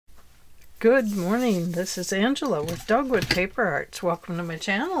Good morning, this is Angela with Dogwood Paper Arts. Welcome to my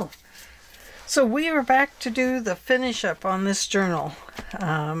channel. So we are back to do the finish up on this journal.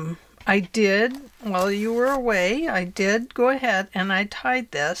 I did, while you were away, I did go ahead and I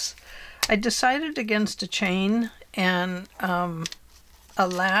tied this. I decided against a chain and a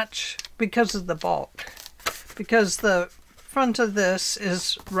latch because of the bulk. Because the front of this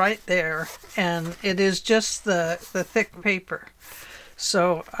is right there and it is just the thick paper.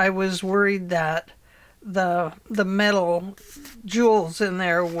 So I was worried that the metal jewels in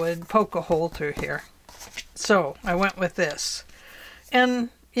there would poke a hole through here. So I went with this. And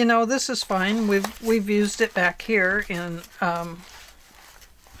you know, this is fine. We've used it back here in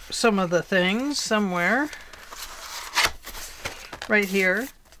some of the things somewhere. Right here.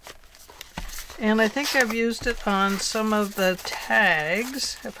 And I think I've used it on some of the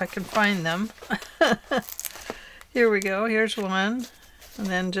tags, if I can find them. Here we go. Here's one. And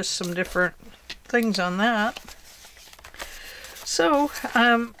then just some different things on that. So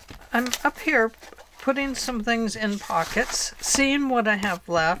I'm up here putting some things in pockets, seeing what I have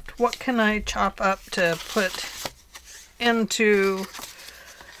left. What can I chop up to put into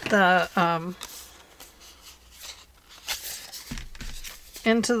the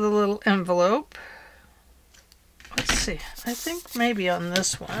little envelope. Let's see. I think maybe on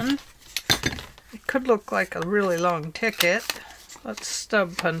this one it could look like a really long ticket. Let's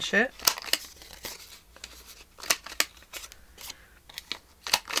stub punch it.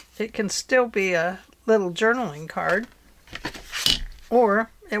 It can still be a little journaling card,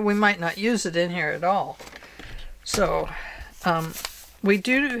 or we might not use it in here at all. So we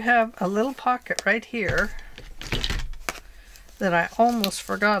do have a little pocket right here that I almost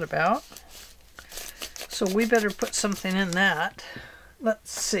forgot about. So we better put something in that.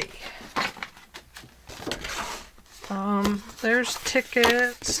 Let's see. There's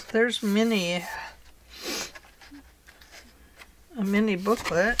tickets, there's a mini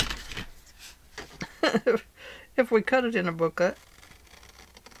booklet, if we cut it in a booklet.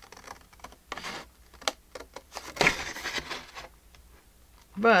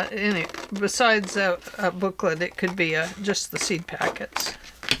 But anyway, besides a booklet, it could be just the seed packets.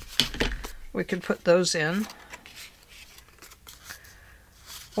 We could put those in.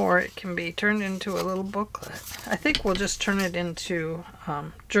 Or it can be turned into a little booklet. I think we'll just turn it into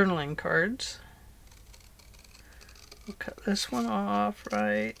journaling cards. We'll cut this one off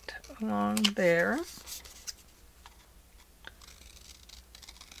right along there.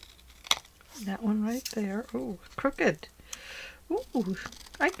 That one right there. Oh, crooked. Ooh,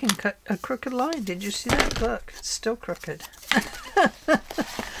 I can cut a crooked line. Did you see that? Look, it's still crooked.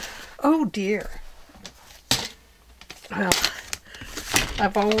 Oh dear. Well,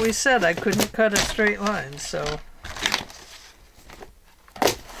 I've always said I couldn't cut a straight line, so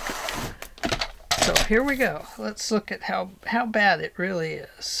here we go. Let's look at how bad it really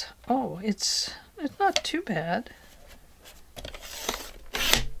is. Oh, it's not too bad.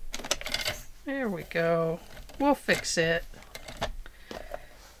 There we go. We'll fix it.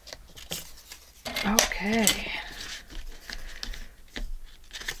 Okay.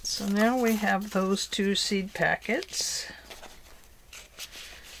 So now we have those two seed packets.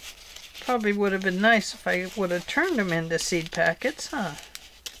 Probably would have been nice if I would have turned them into seed packets, huh?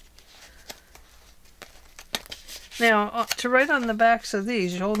 Now, to write on the backs of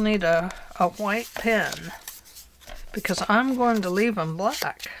these, you'll need a white pen, because I'm going to leave them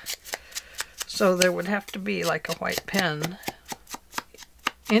black. So there would have to be like a white pen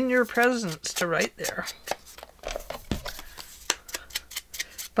in your presence to write there.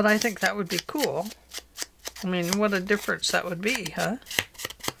 But I think that would be cool. I mean, what a difference that would be, huh?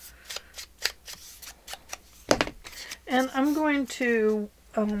 And I'm going to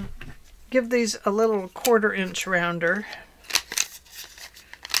give these a little 1/4 inch rounder,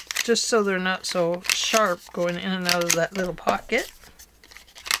 just so they're not so sharp going in and out of that little pocket.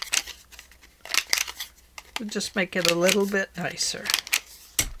 We'll just make it a little bit nicer.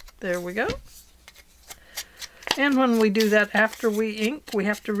 There we go. And when we do that after we ink, we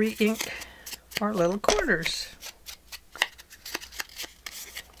have to re-ink our little quarters.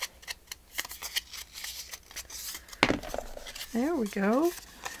 There we go.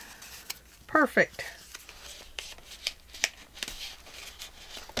 Perfect.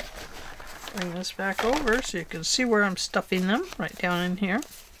 Bring this back over so you can see where I'm stuffing them, right down in here.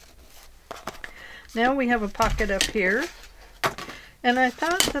 Now we have a pocket up here, and I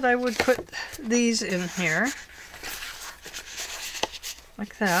thought that I would put these in here,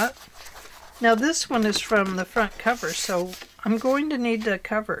 like that. Now this one is from the front cover, so I'm going to need to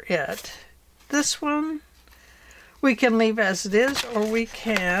cover it. This one we can leave as it is, or we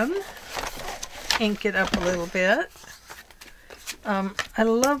can ink it up a little bit. I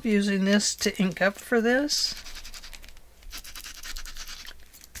love using this to ink up for this.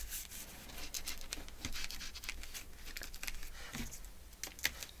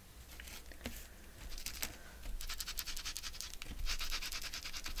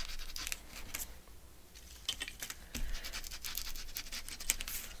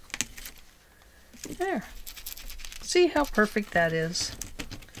 There. See how perfect that is?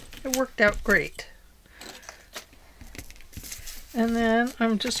 It worked out great. And then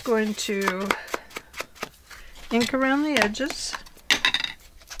I'm just going to ink around the edges.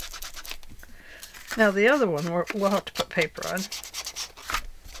 Now the other one we'll have to put paper on.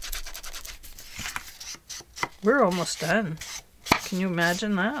 We're almost done. Can you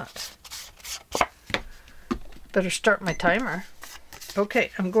imagine that? Better start my timer.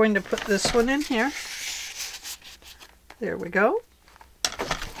 Okay, I'm going to put this one in here. There we go.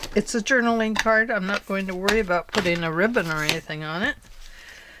 It's a journaling card. I'm not going to worry about putting a ribbon or anything on it.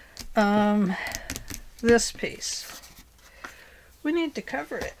 This piece. We need to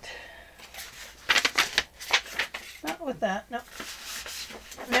cover it. Not with that, no.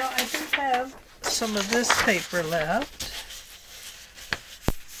 Now I do have some of this paper left.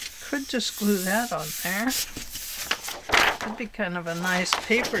 Could just glue that on there. It'd be kind of a nice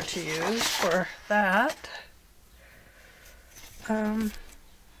paper to use for that. And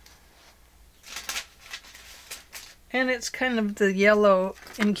it's kind of the yellow,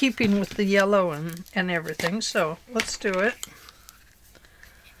 in keeping with the yellow and everything, so let's do it.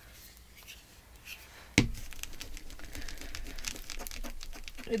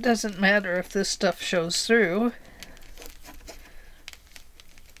 It doesn't matter if this stuff shows through.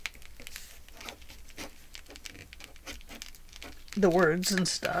 The words and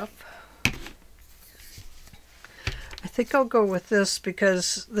stuff. I think I'll go with this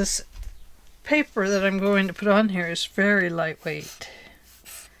because this paper that I'm going to put on here is very lightweight.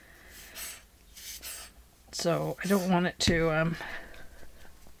 So I don't want it to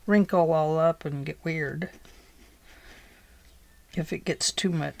wrinkle all up and get weird if it gets too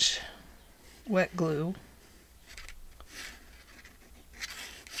much wet glue.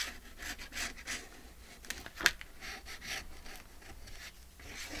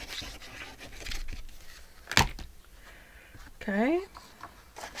 Okay.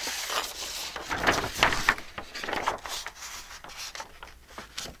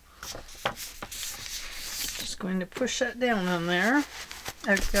 Just going to push that down on there.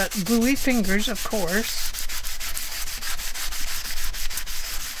 I've got gluey fingers, of course.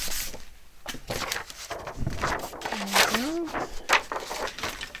 There we go.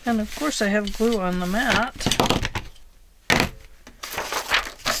 And of course I have glue on the mat.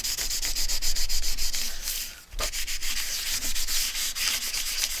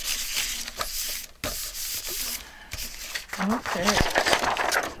 Okay,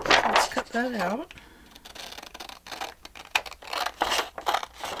 let's cut that out.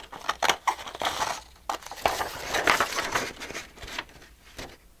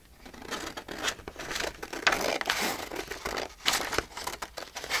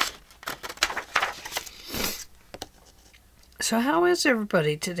 So how is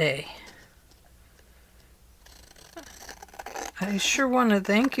everybody today? I sure want to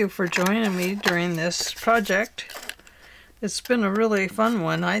thank you for joining me during this project. It's been a really fun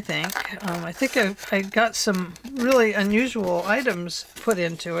one, I think. I think I got some really unusual items put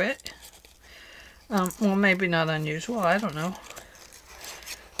into it. Well, maybe not unusual, I don't know.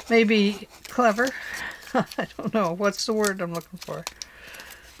 Maybe clever. I don't know. What's the word I'm looking for?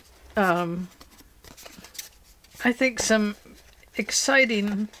 I think some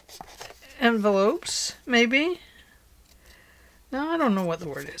exciting envelopes, maybe? No, I don't know what the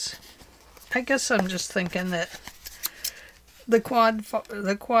word is. I guess I'm just thinking that the quad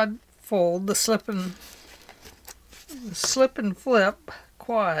fold, the slip and flip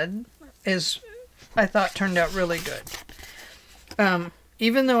quad is, I thought, turned out really good.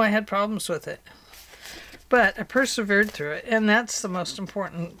 Even though I had problems with it. But I persevered through it, and that's the most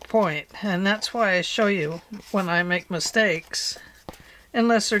important point. And that's why I show you when I make mistakes.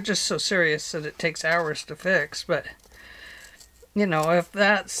 Unless they're just so serious that it takes hours to fix. But, you know, if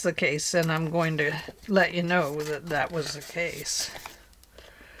that's the case, then I'm going to let you know that that was the case.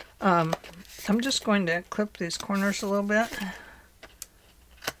 I'm just going to clip these corners a little bit.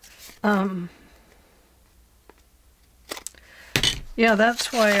 Yeah,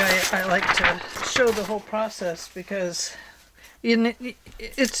 that's why I like to show the whole process, because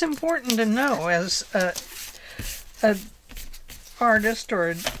it's important to know as a artist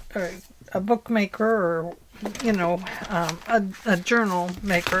or a bookmaker or, you know, a journal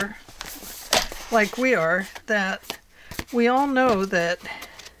maker, like we are, that we all know that,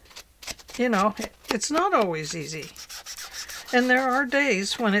 you know, it's not always easy. And there are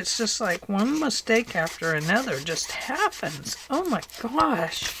days when it's just like one mistake after another just happens. Oh my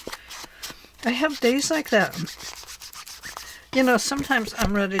gosh. I have days like that. You know, sometimes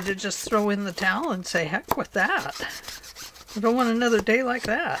I'm ready to just throw in the towel and say, heck with that. I don't want another day like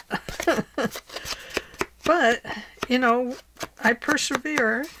that. But, you know, I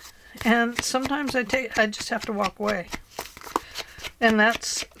persevere, and sometimes I just have to walk away. And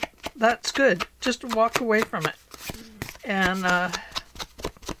that's good. Just walk away from it. And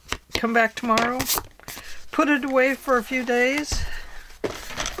come back tomorrow, put it away for a few days,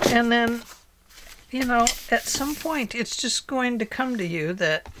 and then, you know, at some point it's just going to come to you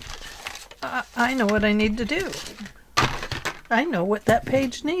that I know what I need to do. I know what that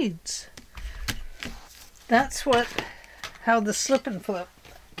page needs. That's how the slip and flip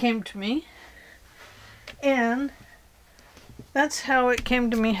came to me, and that's how it came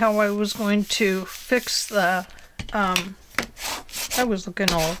to me how I was going to fix the I was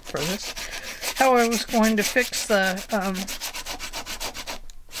looking all for this. How I was going to fix the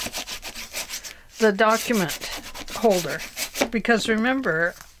document holder, because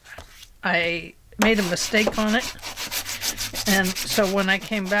remember, I made a mistake on it, and so when I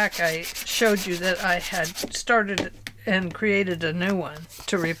came back, I showed you that I had started and created a new one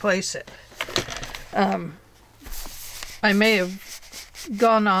to replace it. I may have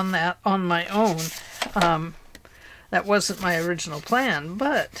gone on that on my own. That wasn't my original plan,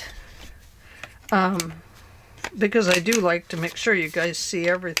 but because I do like to make sure you guys see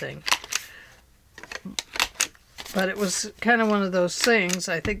everything. But it was kind of one of those things.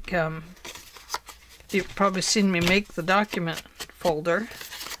 I think you've probably seen me make the document folder,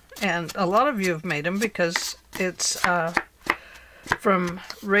 and a lot of you have made them because it's from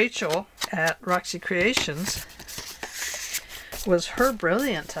Rachel at Roxy Creations. Was her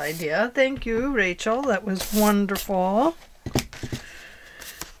brilliant idea. Thank you, Rachel. That was wonderful.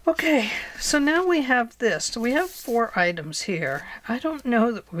 Okay, so now we have this. So we have 4 items here. I don't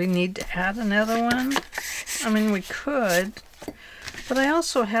know that we need to add another one. I mean, we could, but I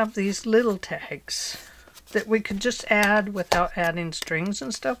also have these little tags that we could just add without adding strings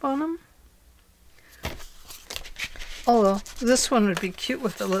and stuff on them. Although this one would be cute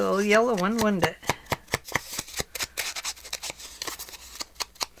with a little yellow one, wouldn't it?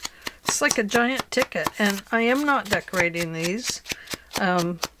 Like a giant ticket, and I am not decorating these.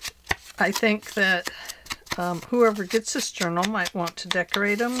 I think that whoever gets this journal might want to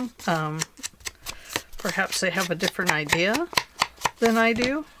decorate them. Perhaps they have a different idea than I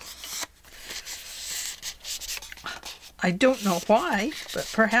do. I don't know why, but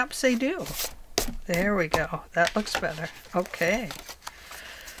perhaps they do. There we go. That looks better. Okay.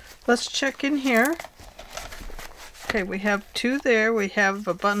 Let's check in here. Okay, we have 2 there. We have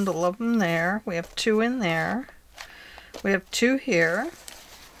a bundle of them there. We have 2 in there. We have 2 here.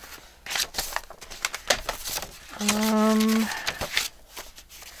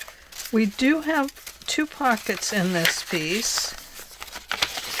 We do have 2 pockets in this piece.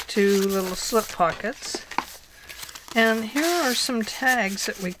 2 little slip pockets. And here are some tags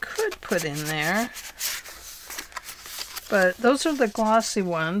that we could put in there. But those are the glossy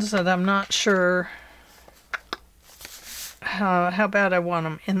ones that I'm not sure how bad I want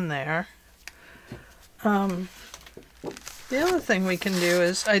them in there. The other thing we can do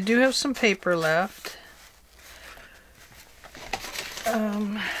is, I do have some paper left.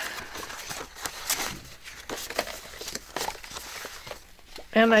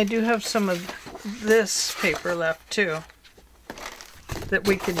 And I do have some of this paper left too that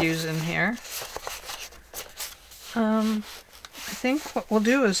we could use in here. I think what we'll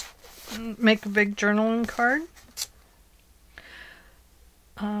do is make a big journaling card.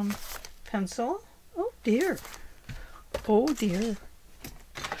 Pencil. Oh dear. Oh dear.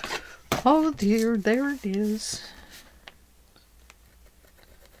 Oh dear, there it is.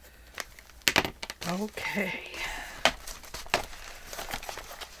 Okay.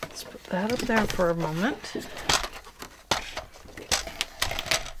 Let's put that up there for a moment.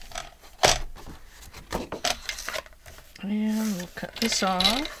 And we'll cut this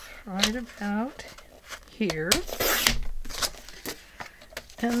off right about here.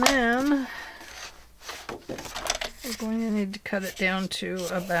 And then we're going to need to cut it down to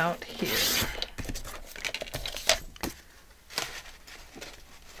about here.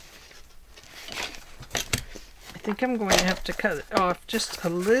 I think I'm going to have to cut it off just a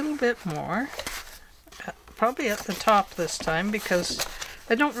little bit more. Probably at the top this time, because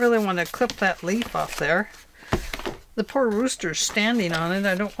I don't really want to clip that leaf off there. The poor rooster's standing on it.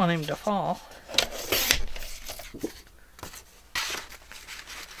 I don't want him to fall.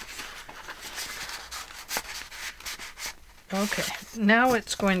 Okay, now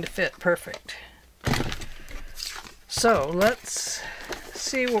it's going to fit perfect. So let's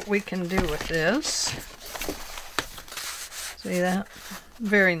see what we can do with this. See that?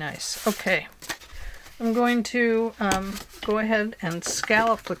 Very nice. Okay, I'm going to go ahead and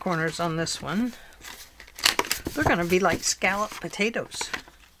scallop the corners on this one. They're going to be like scalloped potatoes.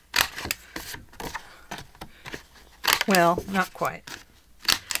 Well, not quite.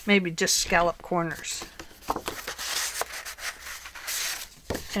 Maybe just scallop corners.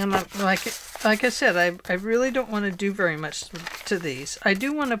 And like I said, I really don't want to do very much to these. I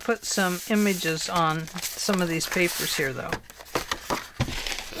do want to put some images on some of these papers here, though.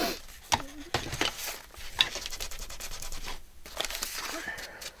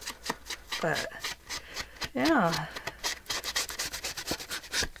 But, yeah.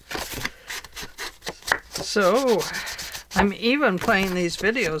 So, I'm even playing these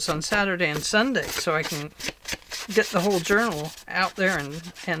videos on Saturday and Sunday so I can get the whole journal out there and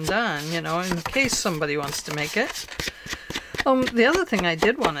done, you know, in case somebody wants to make it. The other thing I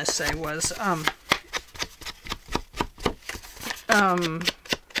did want to say was, well,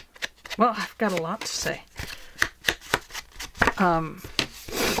 I've got a lot to say.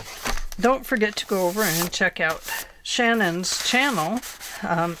 Don't forget to go over and check out Shannon's channel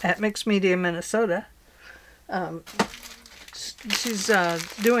at Mixed Media Minnesota. She's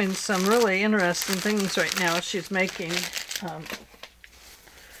doing some really interesting things right now. She's making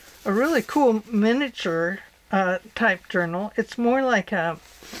a really cool miniature type journal. It's more like a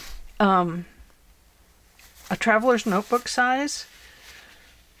traveler's notebook size.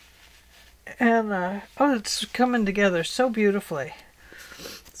 And oh, it's coming together so beautifully.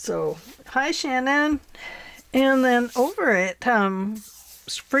 So, hi Shannon. And then over at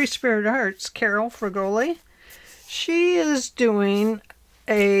Free Spirit Arts, Carol Fragoli, she is doing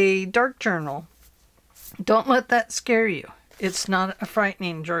a dark journal. Don't let that scare you. It's not a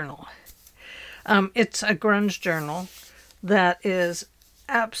frightening journal. It's a grunge journal that is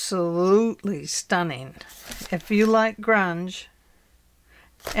absolutely stunning. If you like grunge,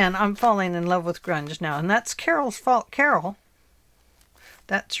 and I'm falling in love with grunge now, and that's Carol's fault. Carol,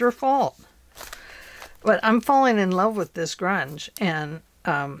 that's your fault. But I'm falling in love with this grunge, and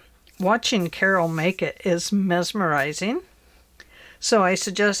watching Carol make it is mesmerizing. So I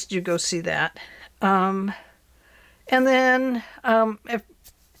suggest you go see that. And then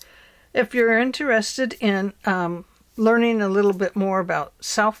if you're interested in learning a little bit more about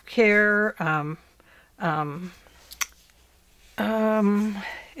self-care,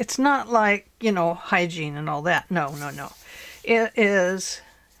 it's not like, you know, hygiene and all that. No, no, no. It is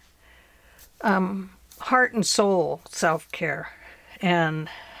heart and soul self-care. And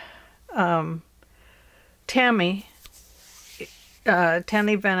Tammy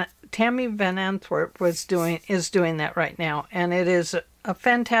Van Antwerp is doing that right now, and it is a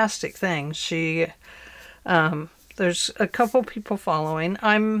fantastic thing. She there's a couple people following.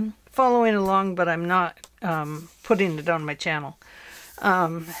 I'm following along, but I'm not putting it on my channel.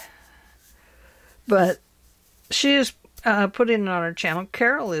 But she is putting it on her channel.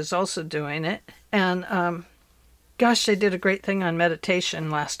 Carol is also doing it, and gosh, they did a great thing on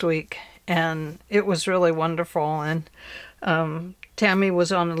meditation last week, and it was really wonderful. And Tammy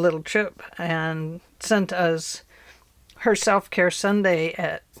was on a little trip and sent us her self-care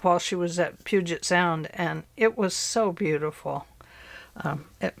Sunday while she was at Puget Sound, and it was so beautiful. I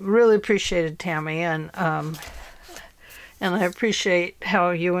really appreciated Tammy, and I appreciate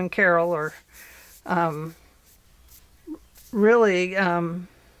how you and Carol are really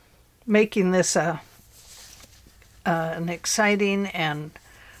making this an exciting and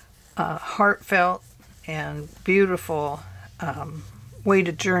heartfelt and beautiful way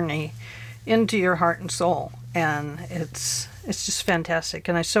to journey into your heart and soul. And it's just fantastic,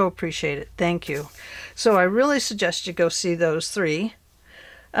 and I so appreciate it. Thank you. So I really suggest you go see those three.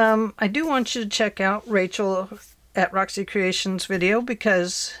 I do want you to check out Rachel at Roxy Creations video,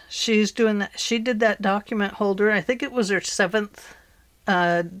 because she's doing that. She did that document holder. I think it was her 7th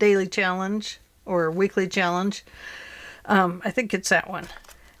daily challenge or weekly challenge. I think it's that one.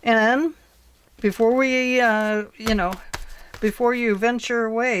 And before we, before you venture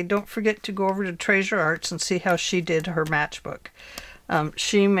away, don't forget to go over to Treasure Arts and see how she did her matchbook.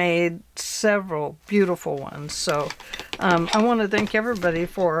 She made several beautiful ones. So I want to thank everybody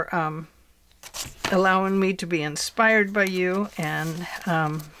for allowing me to be inspired by you. And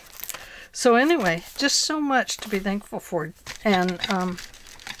so anyway, just so much to be thankful for. And I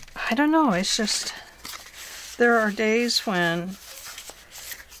don't know, it's just, there are days when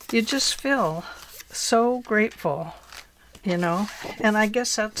you just feel so grateful, you know, and I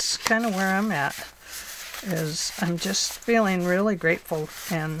guess that's kind of where I'm at. is I'm just feeling really grateful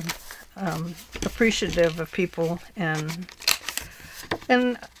and appreciative of people, and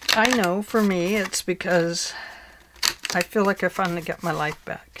I know for me it's because I feel like I finally got my life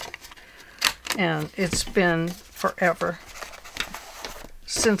back, and it's been forever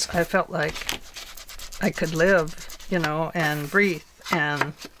since I felt like I could live, you know, and breathe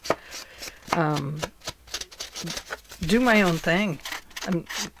and do my own thing. And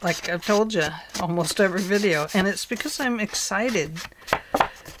like I've told you almost every video, and it's because I'm excited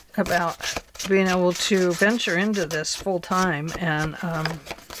about being able to venture into this full time, and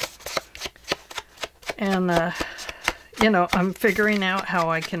you know, I'm figuring out how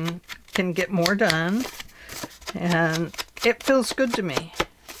I can get more done, and it feels good to me.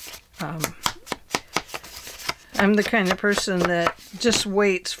 I'm the kind of person that just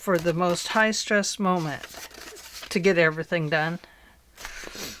waits for the most high stress moment to get everything done.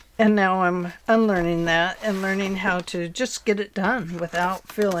 And now I'm unlearning that and learning how to just get it done without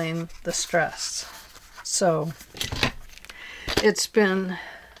feeling the stress. So it's been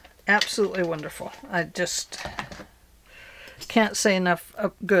absolutely wonderful. I just can't say enough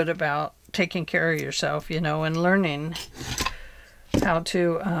good about taking care of yourself, you know, and learning how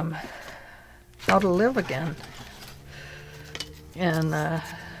to live again. And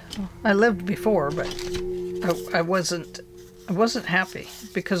I lived before, but I wasn't happy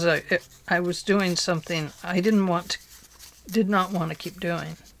because I was doing something I did not want to keep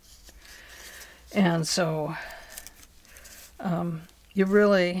doing. And so you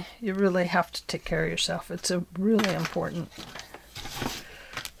really have to take care of yourself. It's really important.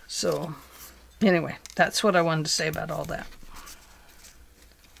 So anyway, that's what I wanted to say about all that.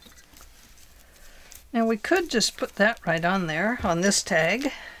 Now we could just put that right on there on this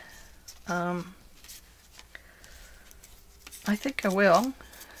tag. I think I will.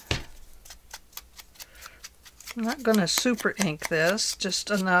 I'm not going to super ink this, just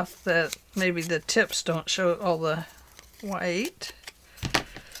enough that maybe the tips don't show all the white.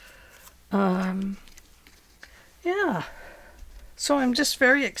 Yeah, so I'm just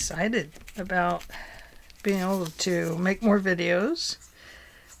very excited about being able to make more videos,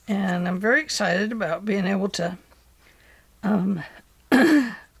 and I'm very excited about being able to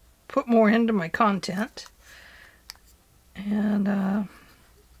put more into my content. And as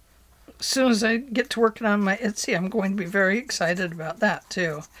soon as I get to working on my Etsy, I'm going to be very excited about that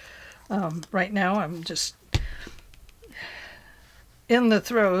too. Right now I'm just in the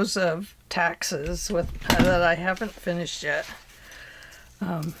throes of taxes that I haven't finished yet.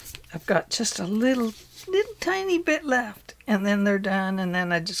 I've got just a little tiny bit left, and then they're done, and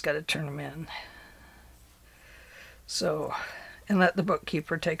then I just got to turn them in. So, and let the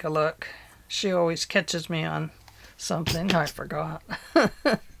bookkeeper take a look. She always catches me on something I forgot.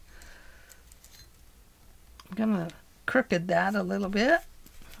 I'm gonna crooked that a little bit.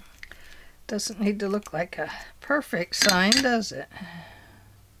 Doesn't need to look like a perfect sign, does it?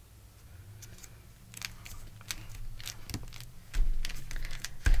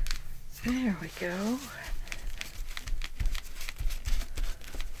 There we go.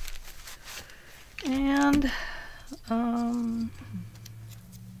 And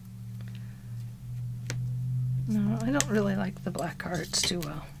no, I don't really like the black hearts too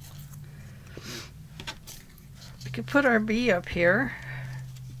well. We could put our bee up here.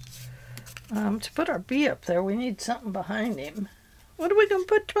 To put our bee up there, we need something behind him. What are we going to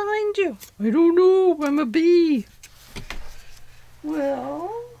put behind you? I don't know. I'm a bee.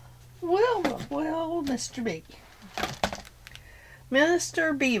 Well, Mr. Bee.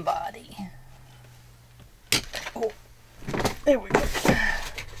 Mr. Beebody. Oh, there we go.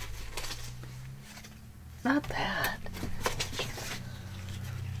 Not that.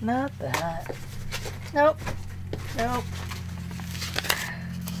 Not that. Nope. Nope.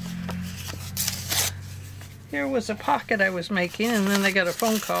 Here was a pocket I was making, and then I got a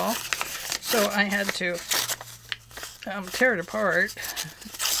phone call, so I had to tear it apart.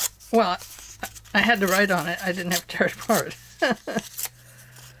 Well, I had to write on it. I didn't have to tear it apart. I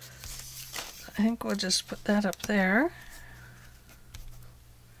think we'll just put that up there.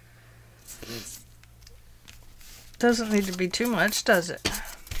 Doesn't need to be too much, does it?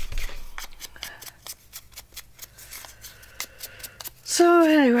 So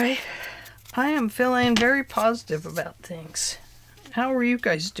anyway, I am feeling very positive about things. How are you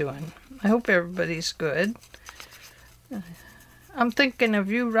guys doing? I hope everybody's good. I'm thinking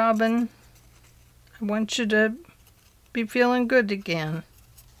of you, Robin. I want you to be feeling good again.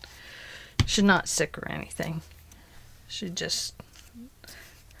 She's not sick or anything. She just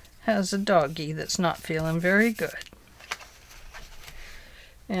has a doggy that's not feeling very good.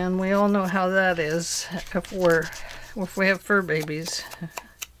 And we all know how that is. If we have fur babies,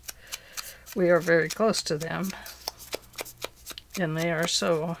 we are very close to them. And they are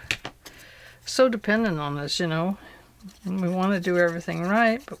so dependent on us, you know. And we want to do everything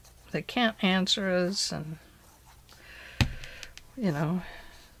right, but they can't answer us, and you know,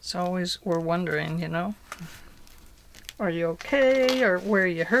 it's always, we're wondering, you know, are you okay, or where are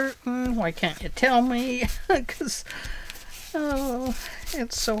you hurting, why can't you tell me? Because oh,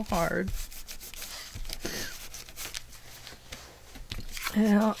 it's so hard.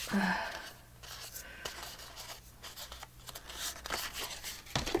 Yeah.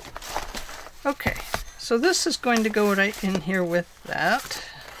 Okay, so this is going to go right in here with that.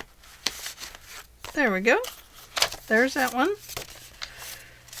 There we go. There's that one.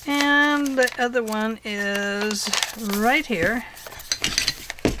 And the other one is right here.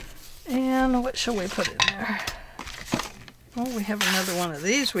 And what shall we put in there? Oh, we have another one of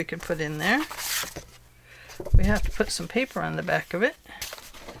these we could put in there. We have to put some paper on the back of it.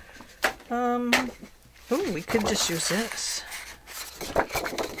 Oh, we could just use this.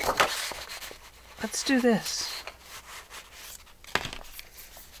 Let's do this.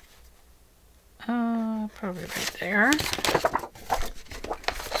 Probably right there.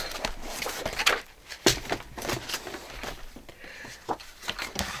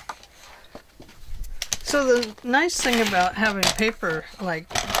 So the nice thing about having paper like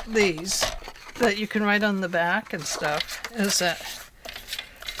these that you can write on the back and stuff is that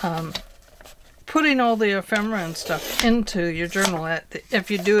putting all the ephemera and stuff into your journal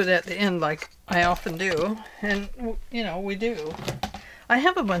if you do it at the end, like I often do, and you know, we do. I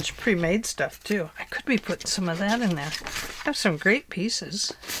have a bunch of pre-made stuff too. I could be putting some of that in there. I have some great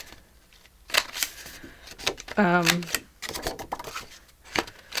pieces.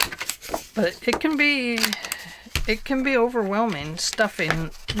 But it can be overwhelming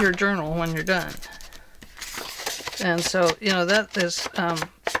stuffing your journal when you're done. And so, you know, that is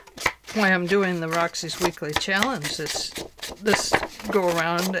why I'm doing the Roxy's Weekly Challenge this go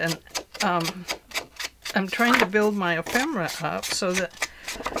around, and I'm trying to build my ephemera up so that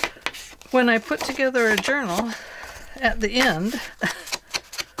when I put together a journal at the end,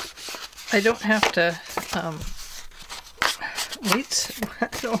 I don't have to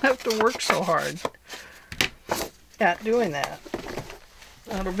I don't have to work so hard at doing that.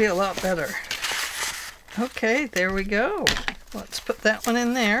 That'll be a lot better. Okay, there we go. Let's put that one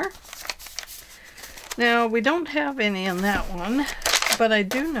in there. Now, we don't have any in that one, but I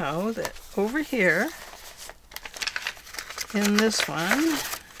do know that over here in this one,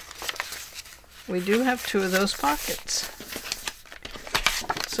 we do have two of those pockets.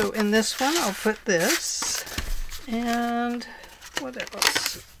 So in this one, I'll put this, and what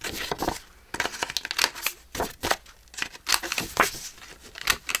else?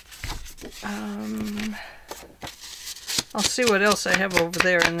 I'll see what else I have over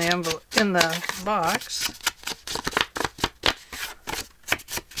there in the envelope, in the box.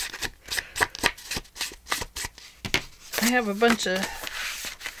 I have a bunch of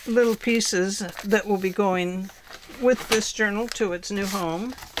little pieces that will be going with this journal to its new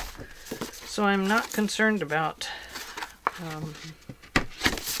home, so I'm not concerned about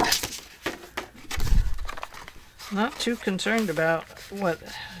not too concerned about what,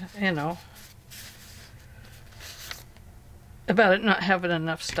 you know, about it not having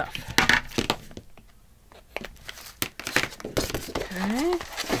enough stuff. Okay.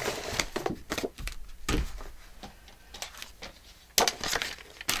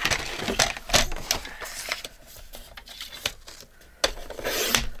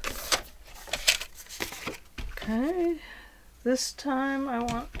 Okay. This time I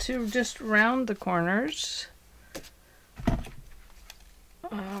want to just round the corners.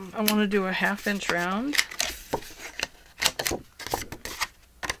 I want to do a 1/2 inch round.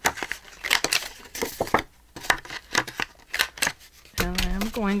 And I'm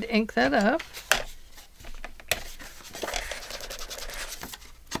going to ink that up.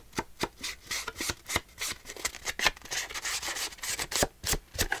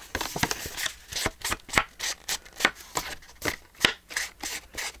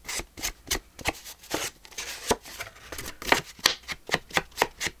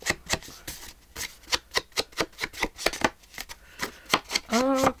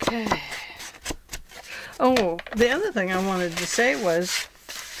 Okay. Oh, the other thing I wanted to say was,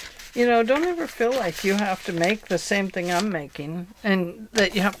 you know, don't ever feel like you have to make the same thing I'm making and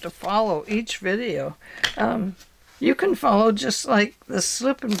that you have to follow each video. You can follow just like the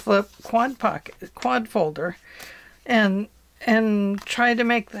slip and flip quad folder and try to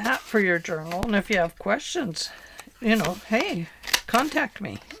make that for your journal. And if you have questions, you know, hey, contact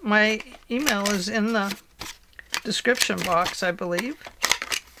me. My email is in the description box, I believe.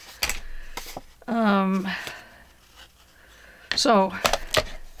 So,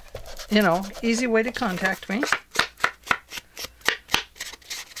 you know, easy way to contact me.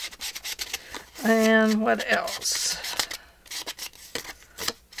 And what else?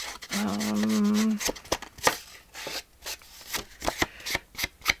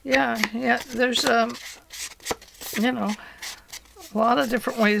 Yeah, there's, you know, a lot of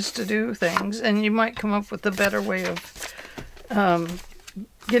different ways to do things, and you might come up with a better way of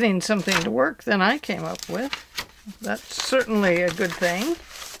getting something to work than I came up with. That's certainly a good thing.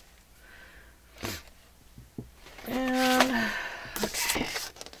 And, okay.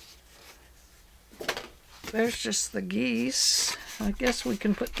 There's just the geese. I guess we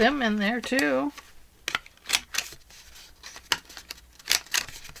can put them in there too.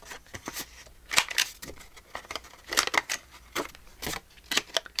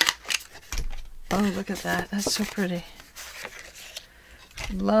 Oh, look at that. That's so pretty.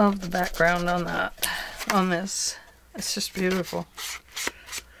 Love the background on that, on this. It's just beautiful.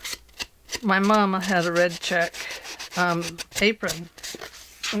 My mama had a red check apron.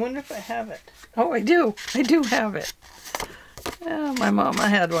 I wonder if I have it. Oh, I do. I do have it. Yeah, my mama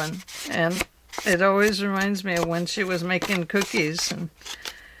had one. And it always reminds me of when she was making cookies. And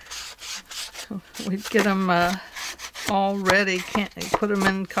we'd get them all ready, put them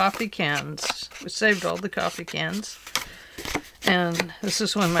in coffee cans. We saved all the coffee cans. And this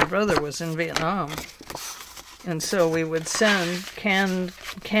is when my brother was in Vietnam. And so we would send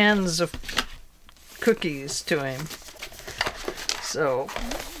cans of cookies to him. So,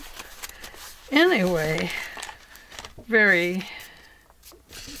 anyway, very,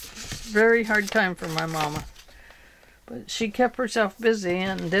 very hard time for my mama. But she kept herself busy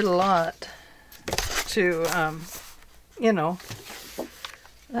and did a lot to, you know,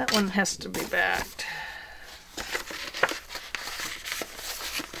 that one has to be backed.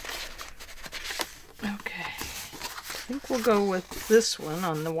 Okay, I think we'll go with this one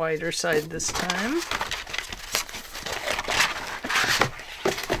on the wider side this time.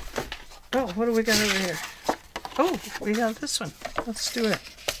 Oh, what do we got over here? Oh, we got this one. Let's do it.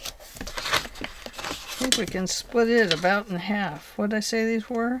 I think we can split it about in half. What did I say these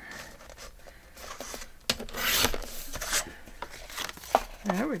were?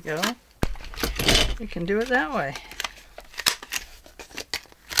 There we go. We can do it that way.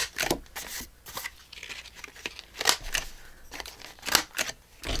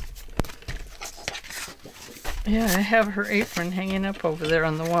 Yeah, I have her apron hanging up over there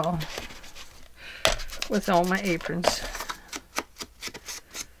on the wall with all my aprons.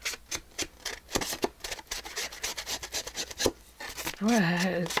 Boy,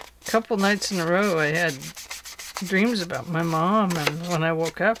 a couple nights in a row I had dreams about my mom, and when I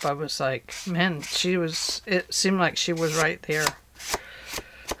woke up I was like, man, it seemed like she was right there.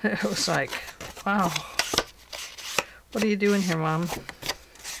 It was like, wow, what are you doing here, Mom?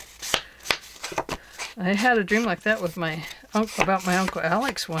 I had a dream like that with my uncle, about my Uncle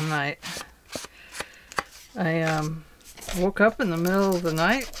Alex one night. I woke up in the middle of the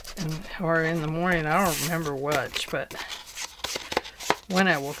night, or in the morning, I don't remember which, but when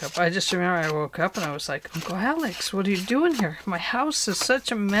I woke up, I just remember I woke up and I was like, Uncle Alex, what are you doing here? My house is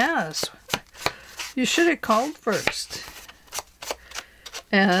such a mess. You should have called first.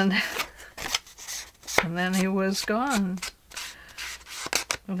 And then he was gone.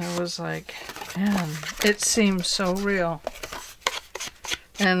 And I was like, man, it seems so real.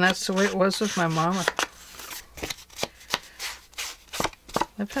 And that's the way it was with my mama.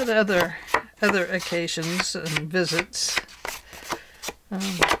 I've had other occasions and visits.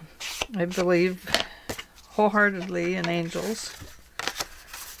 I believe wholeheartedly in angels.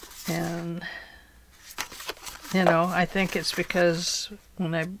 And, you know, I think it's because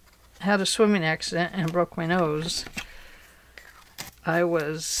when I had a swimming accident and broke my nose, I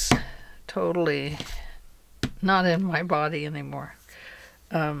was totally not in my body anymore.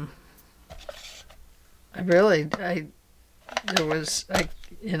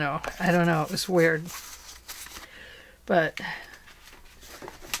 You know, I don't know, it was weird. But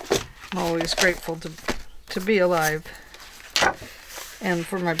I'm always grateful to be alive, and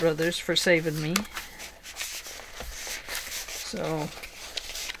for my brothers for saving me. So,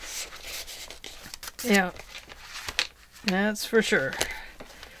 yeah, that's for sure.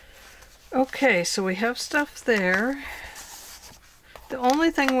 Okay, so we have stuff there. The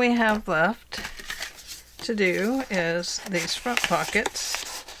only thing we have left to do is these front pockets.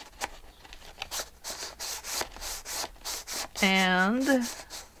 And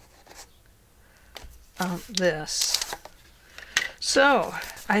this. So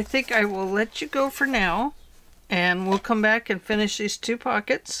I think I will let you go for now, and we'll come back and finish these two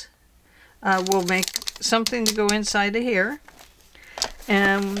pockets. We'll make something to go inside of here,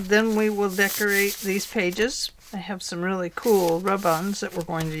 and then we will decorate these pages. I have some really cool rub-ons that we're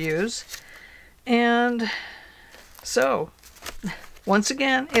going to use. And so, once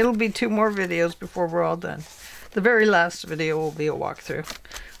again, it'll be 2 more videos before we're all done. The very last video will be a walkthrough.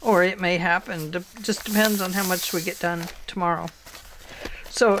 Or it may happen. Just depends on how much we get done tomorrow.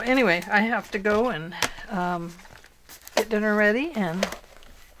 So anyway, I have to go and get dinner ready. And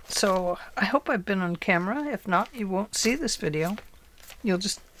so I hope I've been on camera. If not, you won't see this video. You'll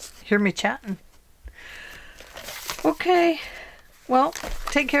just hear me chatting. Okay, well,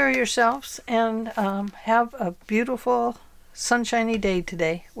 take care of yourselves and have a beautiful sunshiny day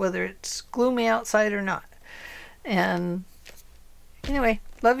today, whether it's gloomy outside or not. And anyway,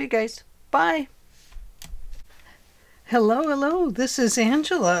 love you guys. Bye. Hello, this is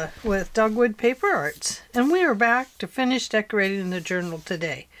Angela with Dogwood Paper Arts, and we are back to finish decorating the journal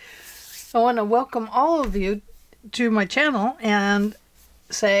today. I want to welcome all of you to my channel and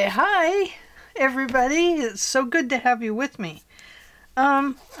say hi. Everybody, it's so good to have you with me.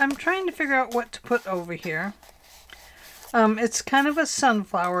 I'm trying to figure out what to put over here. It's kind of a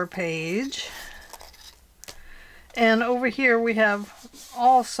sunflower page. And over here we have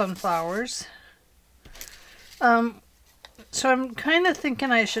all sunflowers. So I'm kind of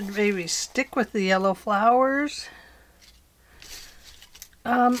thinking I should maybe stick with the yellow flowers.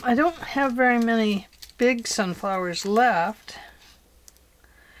 I don't have very many big sunflowers left.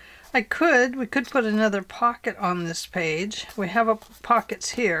 We could put another pocket on this page. We have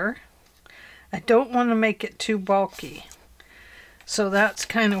pockets here. I don't want to make it too bulky. So that's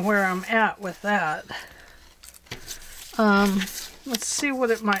kind of where I'm at with that. Let's see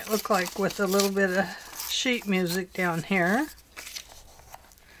what it might look like with a little bit of sheet music down here.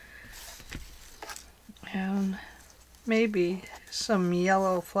 And maybe some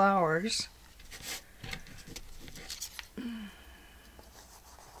yellow flowers.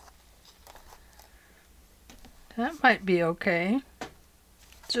 That might be okay.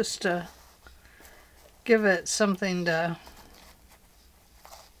 Just to give it something to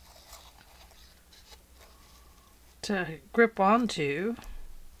grip onto.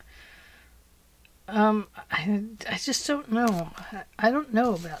 I just don't know. I don't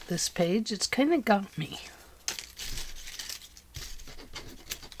know about this page. It's kind of got me.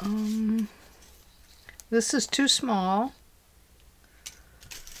 This is too small.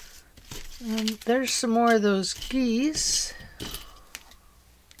 There's some more of those geese.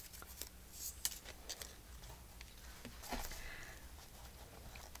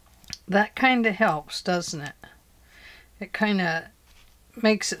 That kind of helps, doesn't it? It kind of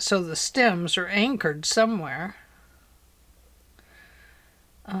makes it so the stems are anchored somewhere.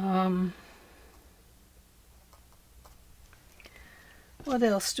 What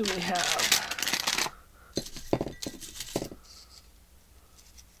else do we have?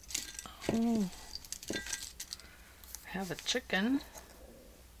 Oh, have a chicken.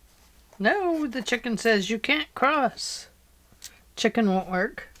 No, the chicken says you can't cross. Chicken won't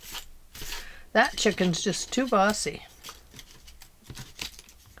work. That chicken's just too bossy.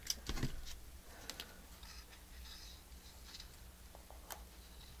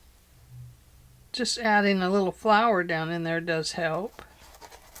 Just adding a little flower down in there does help.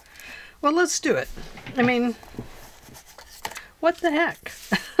 Well, let's do it. I mean, what the heck?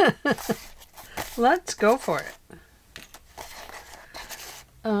 Let's go for it.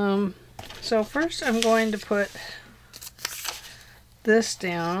 So first I'm going to put this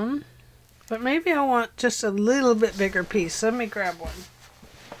down, but maybe I want just a little bit bigger piece. Let me grab one.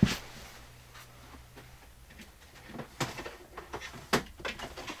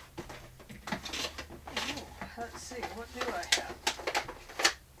 Let's see, what do I have?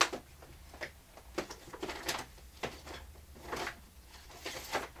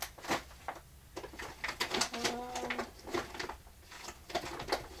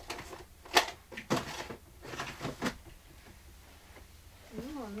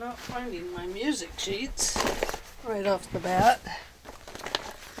 I'm not finding my music sheets right off the bat.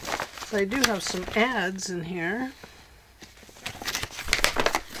 So I do have some ads in here.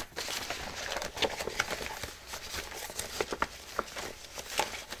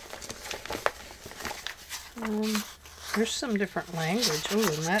 There's some different language.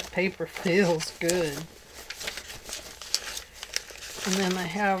 Oh, and that paper feels good. And then I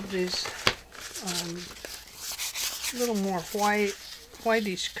have these little more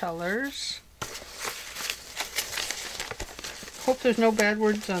whitish colors. Hope there's no bad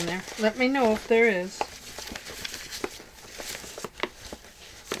words on there. Let me know if there is.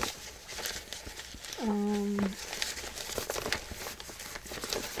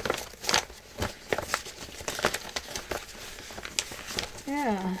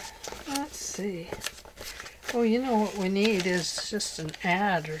 Yeah, let's see. Oh, you know what we need is just an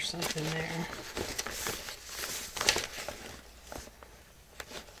ad or something there.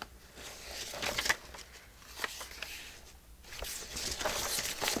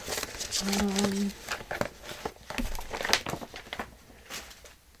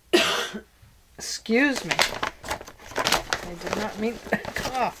 Excuse me. I did not mean to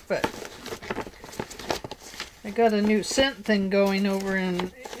cough, but I got a new scent thing going over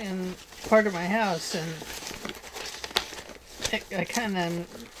in part of my house, and I kind of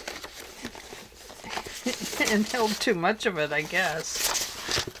inhaled too much of it, I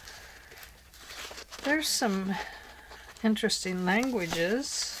guess. There's some interesting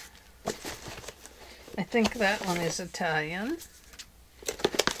languages. I think that one is Italian.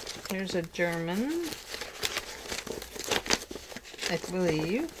 Here's a German, I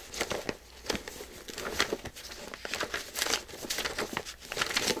believe.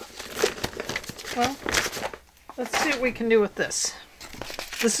 Well, let's see what we can do with this.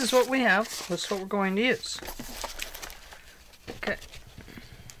 This is what we have. This is what we're going to use. Okay.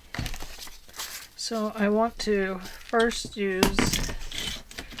 So I want to first use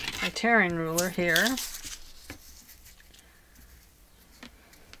my tearing ruler here.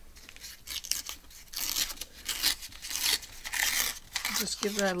 Just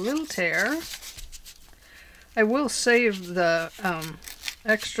give that a little tear. I will save the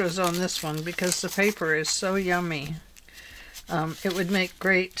extras on this one because the paper is so yummy. It would make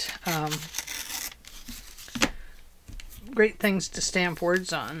great great things to stamp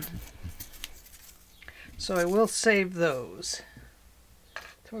words on. So I will save those.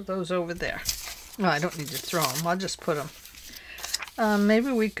 Throw those over there. No, I don't need to throw them. I'll just put them.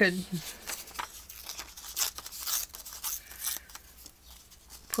 Maybe we could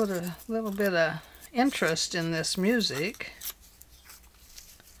put a little bit of interest in this music,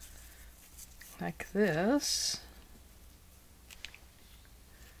 like this,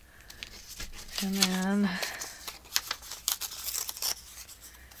 and then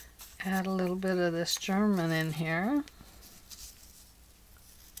add a little bit of this German in here,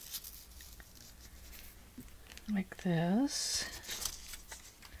 like this,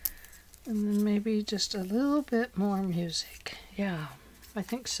 and then maybe just a little bit more music. Yeah, I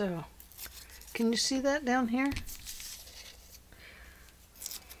think so. Can you see that down here?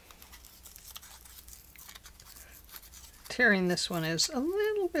 Tearing this one is a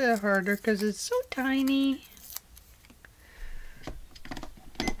little bit harder because it's so tiny.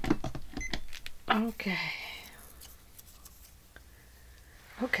 Okay.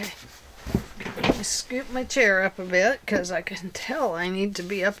 Okay. Let me scoop my chair up a bit because I can tell I need to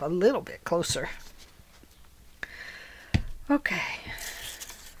be up a little bit closer. Okay.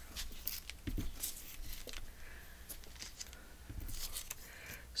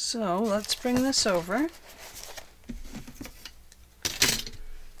 So let's bring this over.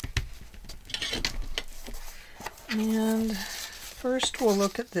 And first we'll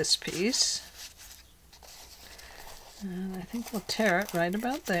look at this piece. And I think we'll tear it right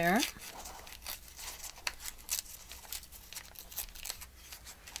about there.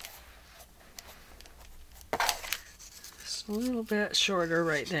 Just a little bit shorter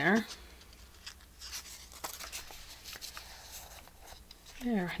right there.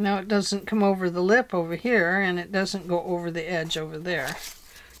 There. Now it doesn't come over the lip over here, and it doesn't go over the edge over there,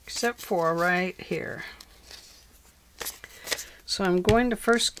 except for right here. So I'm going to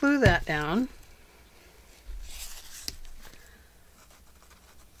first glue that down.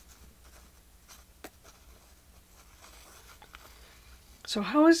 So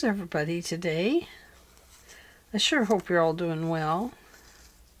how is everybody today? I sure hope you're all doing well.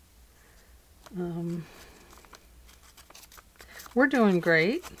 We're doing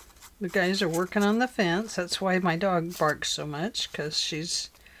great. The guys are working on the fence. That's why my dog barks so much, because she's...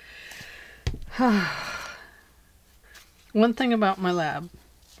 One thing about my lab,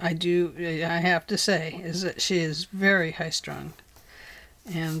 I have to say, is that she is very high-strung.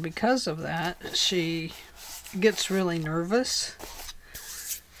 And because of that, she gets really nervous.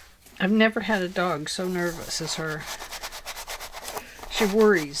 I've never had a dog so nervous as her. She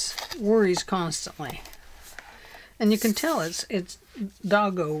worries constantly. And you can tell it's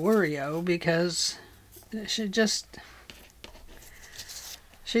doggo worry-o because she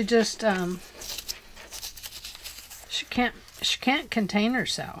can't contain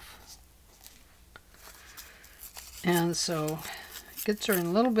herself. And so it gets her in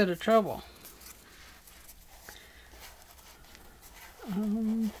a little bit of trouble.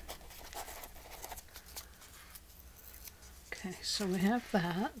 Okay, so we have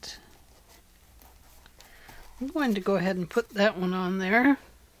that. I'm going to go ahead and put that one on there.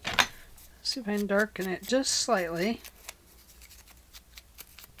 See if I can darken it just slightly.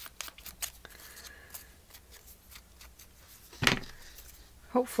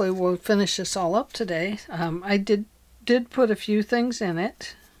 Hopefully we'll finish this all up today. I did put a few things in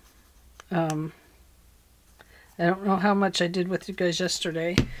it. I don't know how much I did with you guys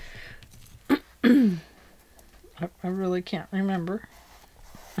yesterday. I really can't remember.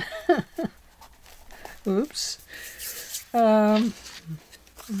 Oops. And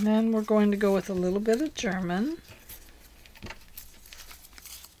then we're going to go with a little bit of German.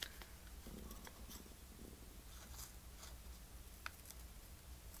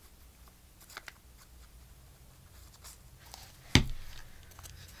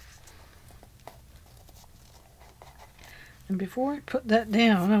 And before I put that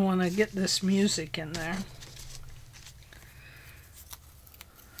down, I want to get this music in there.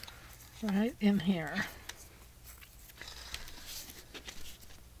 Right in here.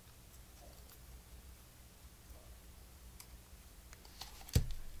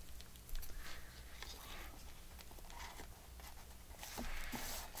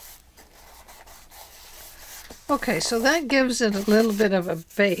 Okay, so that gives it a little bit of a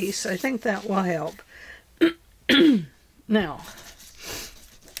base. I think that will help. Now,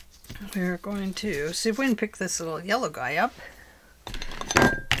 we're going to see if we can pick this little yellow guy up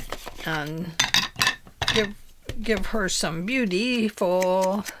and give her some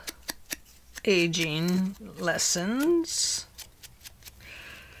beautiful aging lessons.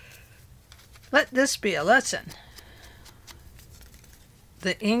 Let this be a lesson.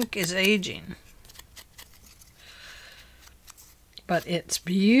 The ink is aging, but it's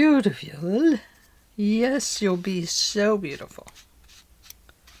beautiful. Yes, you'll be so beautiful.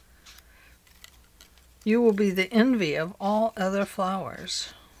 You will be the envy of all other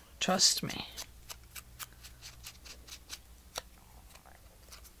flowers. Trust me.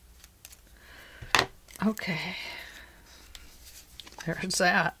 Okay. There's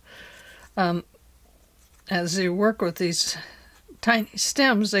that. As you work with these tiny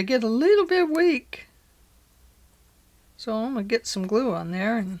stems, they get a little bit weak. So I'm going to get some glue on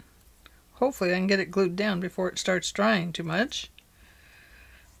there, and hopefully I can get it glued down before it starts drying too much.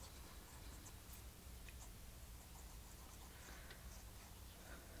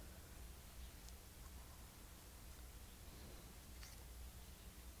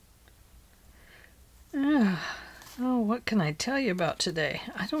 Oh, what can I tell you about today?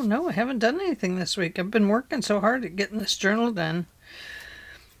 I don't know. I haven't done anything this week. I've been working so hard at getting this journal done.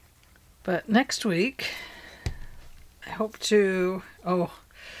 But next week, I hope to... Oh,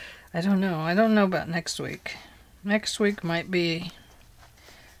 I don't know. I don't know about next week. Next week might be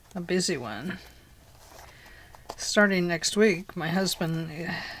a busy one. Starting next week, my husband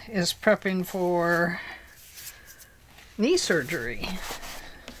is prepping for knee surgery.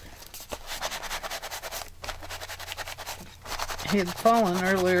 He had fallen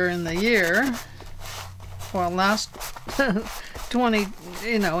earlier in the year. Well, last 20,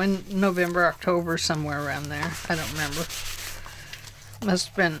 in November, October, somewhere around there. I don't remember. Must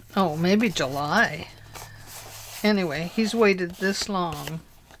have been, oh, maybe July. Anyway, he's waited this long,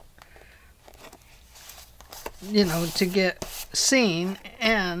 to get seen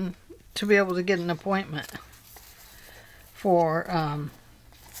and to be able to get an appointment for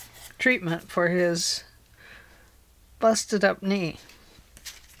treatment for his busted up knee.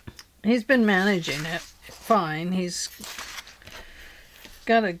 He's been managing it fine. He's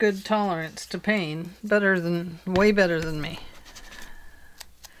got a good tolerance to pain, way better than me.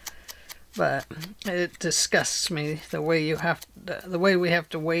 But it disgusts me the way we have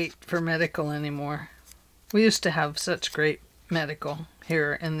to wait for medical anymore. We used to have such great medical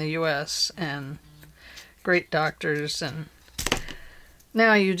here in the US and great doctors, and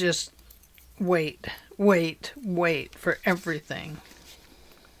now you just wait for everything.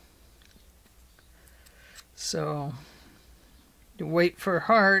 So you wait for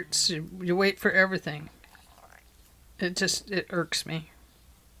hearts, you wait for everything. It irks me.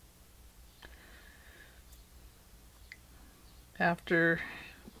 After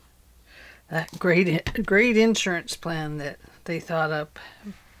that great insurance plan that they thought up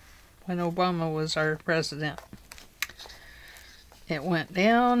when Obama was our president, it went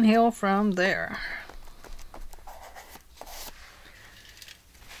downhill from there.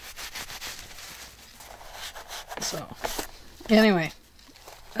 So, anyway,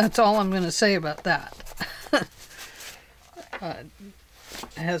 that's all I'm going to say about that. It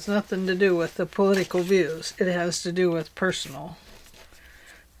has nothing to do with the political views. It has to do with personal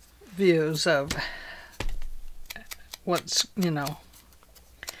views of what's, you know,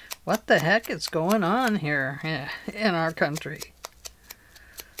 what the heck is going on here in our country.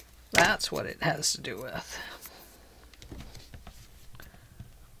 That's what it has to do with.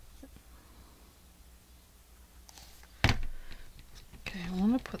 Okay, I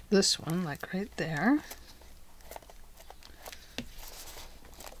want to put this one like right there.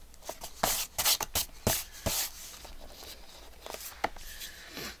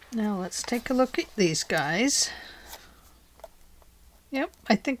 Now let's take a look at these guys. Yep,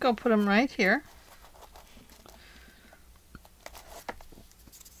 I think I'll put them right here.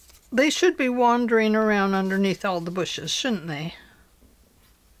 They should be wandering around underneath all the bushes, shouldn't they?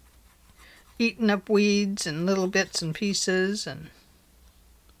 Eating up weeds and little bits and pieces and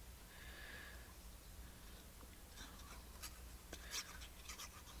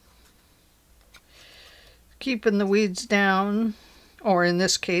keeping the weeds down, or in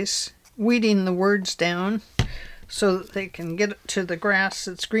this case, weeding the words down so that they can get to the grass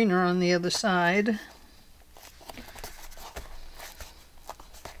that's greener on the other side.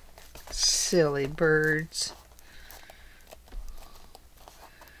 Silly birds.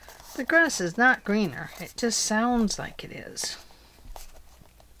 The grass is not greener. It just sounds like it is.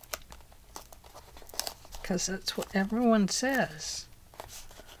 Because that's what everyone says.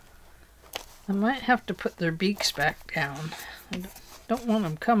 I might have to put their beaks back down. I don't want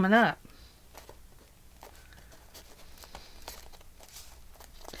them coming up.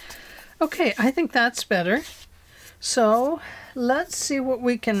 Okay, I think that's better. So let's see what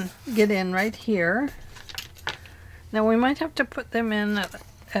we can get in right here. Now we might have to put them in at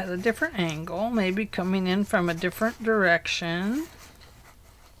a different angle, maybe coming in from a different direction,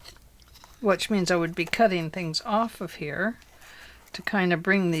 which means I would be cutting things off of here to kind of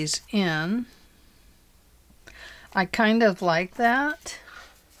bring these in. I kind of like that.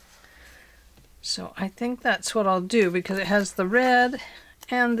 So I think that's what I'll do because it has the red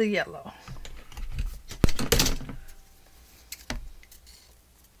and the yellow.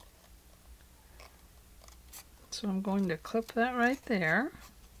 So I'm going to clip that right there.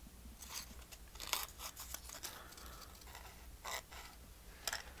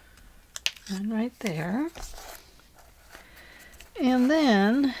 And right there. And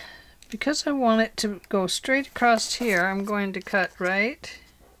then, because I want it to go straight across here, I'm going to cut right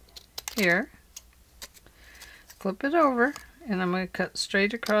here, flip it over, and I'm going to cut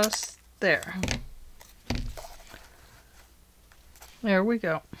straight across there. There we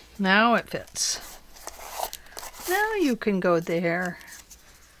go. Now it fits. Now you can go there.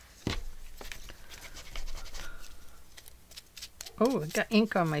 Oh, I got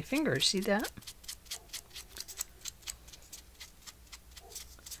ink on my fingers. See that?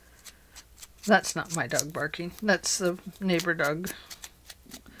 That's not my dog barking. That's the neighbor dog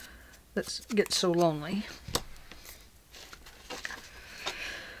that gets so lonely.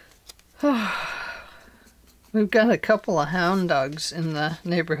 We've got a couple of hound dogs in the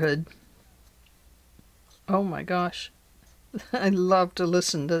neighborhood. Oh my gosh. I love to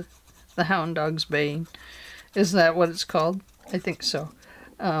listen to the hound dogs baying. Isn't that what it's called? I think so.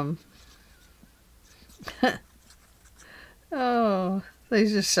 Oh, they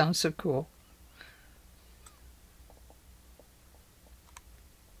just sound so cool.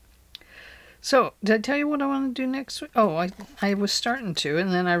 So, did I tell you what I want to do next week? Oh, I was starting to,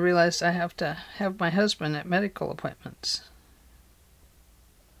 and then I realized I have to have my husband at medical appointments.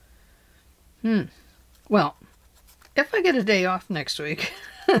 Well, if I get a day off next week,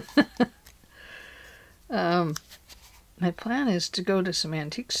 my plan is to go to some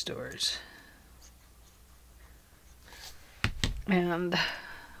antique stores and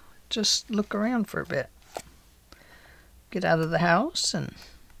just look around for a bit. Get out of the house and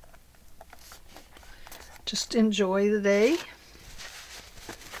just enjoy the day.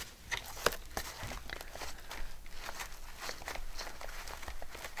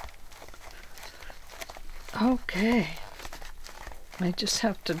 Okay. I just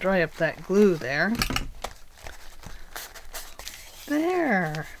have to dry up that glue there.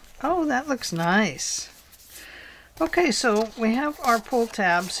 There. Oh, that looks nice. Okay, so we have our pull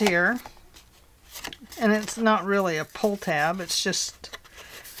tabs here. And it's not really a pull tab, it's just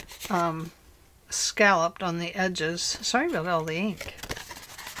scalloped on the edges. Sorry about all the ink.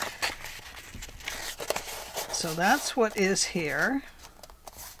 So that's what is here.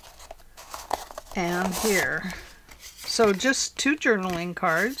 And here. So just 2 journaling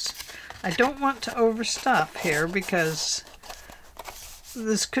cards. I don't want to overstuff here because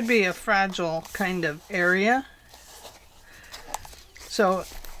this could be a fragile kind of area. So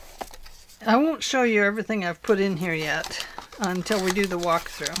I won't show you everything I've put in here yet until we do the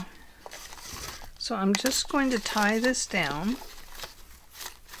walkthrough. So So I'm just going to tie this down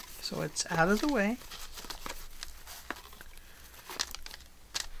so it's out of the way.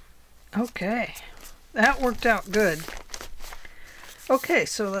 Okay, that worked out good. Okay,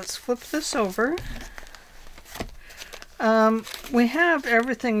 so let's flip this over. We have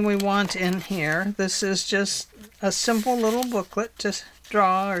everything we want in here. This is just a simple little booklet to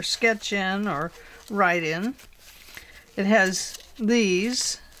draw or sketch in or write in. It has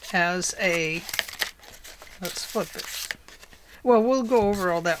these as a, let's flip it. Well, we'll go over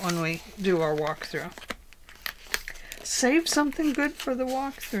all that when we do our walkthrough. Save something good for the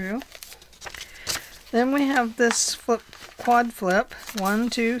walkthrough. Then we have this quad flip, 1,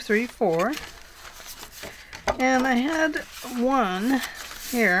 2, 3, 4. And I had one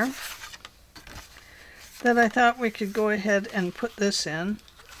here that I thought we could go ahead and put this in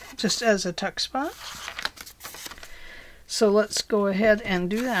just as a tuck spot. So let's go ahead and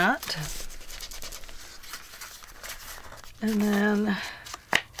do that. And then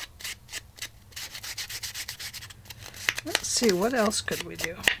let's see, what else could we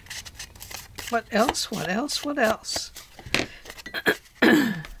do? What else? What else? What else?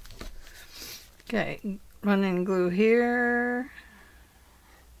 Okay, running glue here,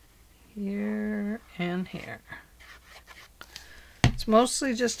 here, and here. It's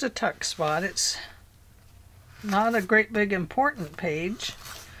mostly just a tuck spot. It's not a great big important page,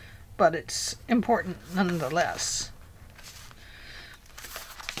 but it's important nonetheless.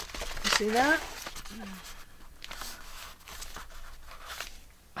 You see that?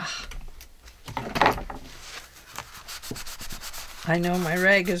 I know my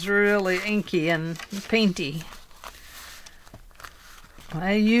rag is really inky and painty.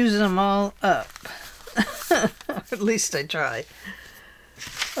 I use them all up. At least I try.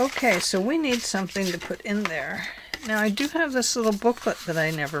 Okay, so we need something to put in there. Now I do have this little booklet that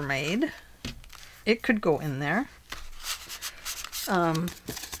I never made. It could go in there.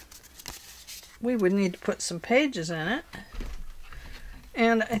 We would need to put some pages in it.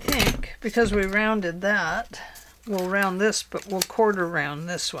 And I think because we rounded that, we'll round this, but we'll quarter round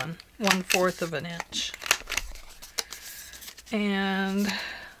this one, 1/4 of an inch. And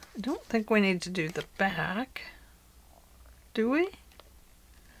I don't think we need to do the back, do we?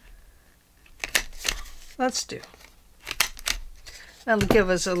 Let's do. That'll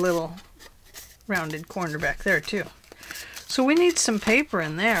give us a little rounded corner back there too. So we need some paper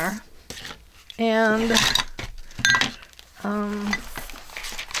in there, and let's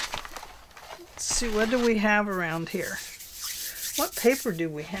see, what do we have around here? What paper do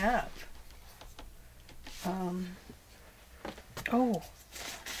we have? Oh,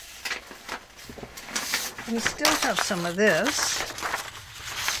 we still have some of this.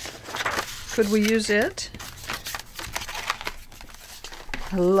 Could we use it?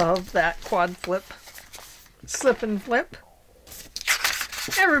 I love that quad flip. Slip and flip.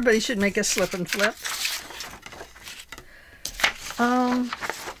 Everybody should make a slip and flip.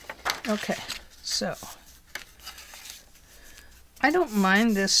 Okay, so I don't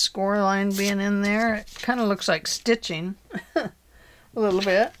mind this score line being in there. It kind of looks like stitching a little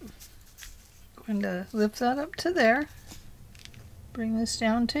bit. Going to lift that up to there. Bring this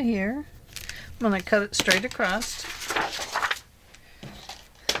down to here. I'm going to cut it straight across.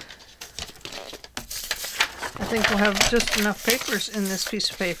 I think we'll have just enough papers in this piece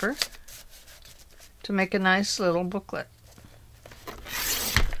of paper to make a nice little booklet.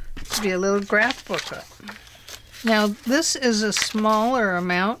 It'll be a little graph booklet. Now this is a smaller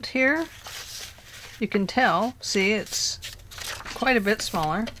amount here. You can tell, see, it's quite a bit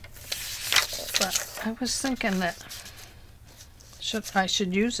smaller. But I was thinking that I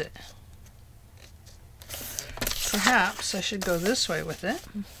should use it. Perhaps I should go this way with it.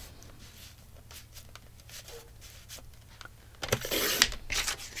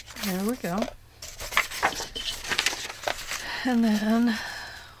 There we go. And then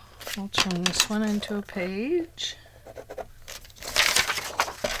we'll turn this one into a page.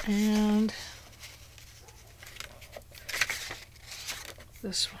 And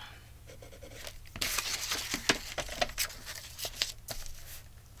this one.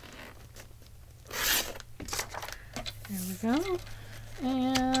 There we go.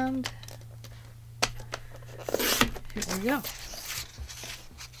 And here we go.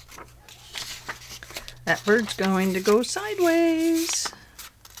 That bird's going to go sideways.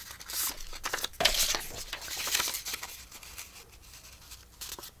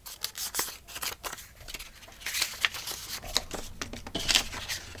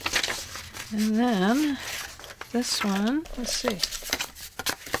 And then this one, let's see.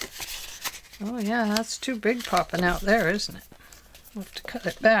 Oh yeah, that's too big popping out there, isn't it? We'll have to cut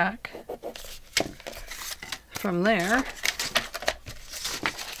it back. from there.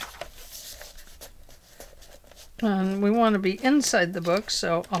 And we want to be inside the book,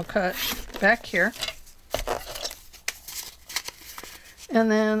 so I'll cut back here.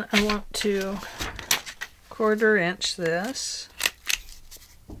 And then I want to 1/4 inch this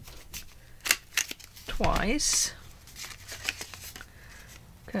twice.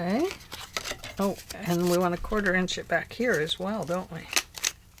 Okay. Oh, and we want to 1/4 inch it back here as well, don't we?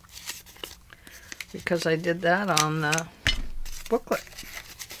 Because I did that on the booklet.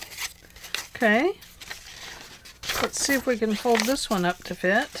 Okay. Let's see if we can fold this one up to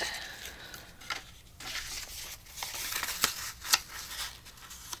fit.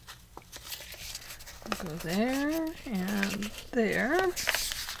 Go there and there.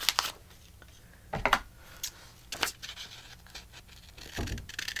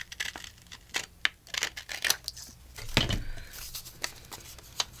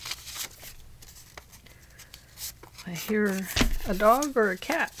 I hear a dog or a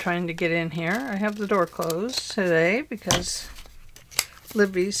cat trying to get in here. I have the door closed today because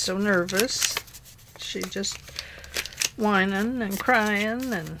Libby's so nervous. She just whining and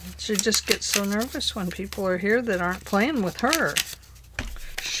crying, and she just gets so nervous when people are here that aren't playing with her.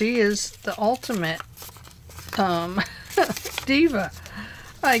 She is the ultimate diva,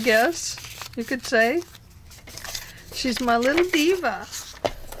 I guess you could say. She's my little diva.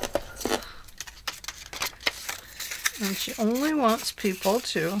 And she only wants people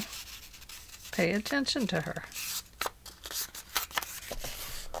to pay attention to her.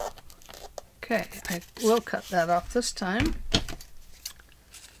 Okay, I will cut that off this time.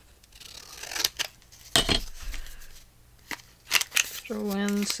 Throw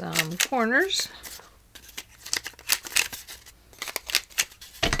in some corners.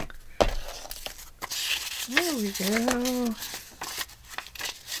 There we go.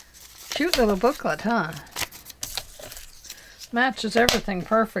 Cute little booklet, huh? Matches everything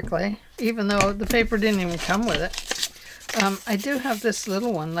perfectly, even though the paper didn't even come with it. I do have this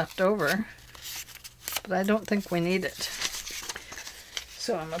little one left over, but I don't think we need it.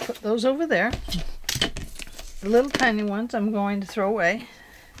 So I'm going to put those over there. The little tiny ones I'm going to throw away.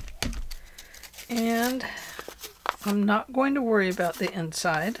 And I'm not going to worry about the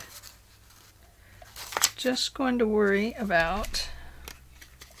inside. Just going to worry about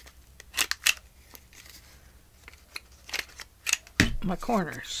my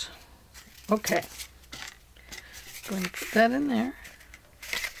corners. Okay. Going to put that in there.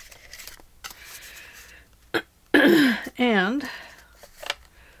 And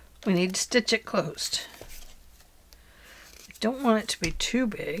we need to stitch it closed. I don't want it to be too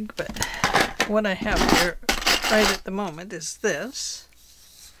big, but what I have here right at the moment is this.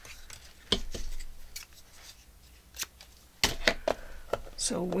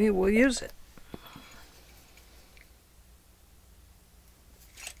 So we will use it.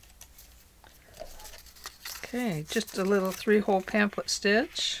 Okay, just a little 3-hole pamphlet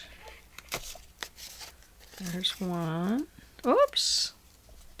stitch. There's one. Oops!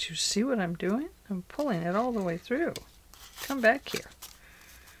 Do you see what I'm doing? I'm pulling it all the way through. Come back here.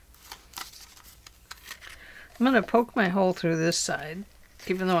 I'm going to poke my hole through this side,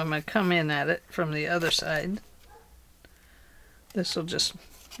 even though I'm going to come in at it from the other side. This will just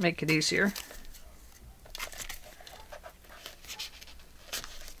make it easier.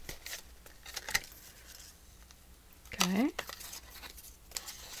 Okay.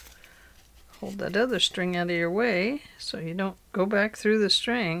 Hold that other string out of your way so you don't go back through the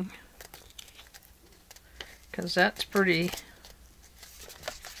string, because that's pretty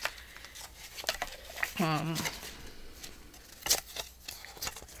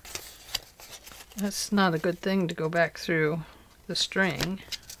that's not a good thing to go back through the string.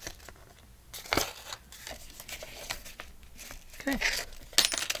 Okay.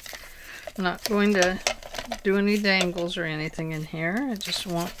 I'm not going to do any dangles or anything in here. I just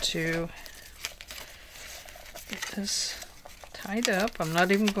want to get this tied up. I'm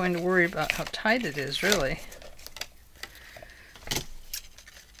not even going to worry about how tight it is, really.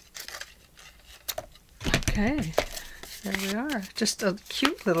 Okay, there we are. Just a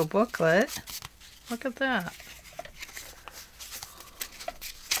cute little booklet. Look at that.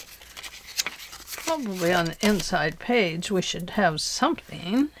 Probably on the inside page we should have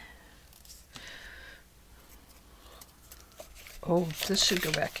something. Oh, this should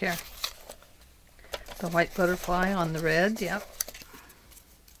go back here. The white butterfly on the red, yep.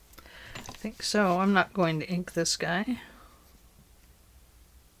 I think so. I'm not going to ink this guy.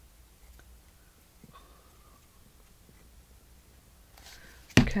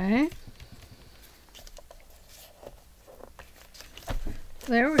 Okay.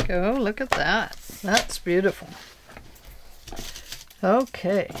 There we go. Look at that. That's beautiful.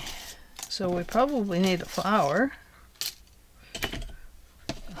 Okay, so we probably need a flower.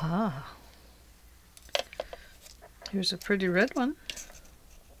 Ah, here's a pretty red one.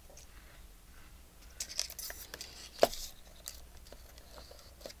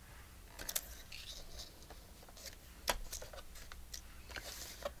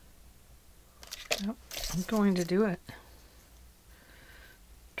 Yep, I'm going to do it.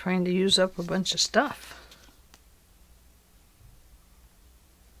 Trying to use up a bunch of stuff.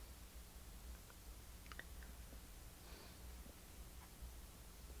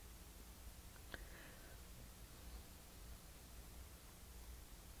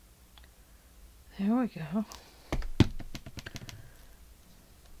 There we go.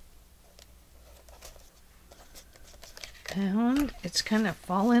 And it's kind of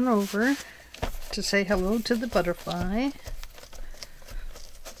falling over to say hello to the butterfly.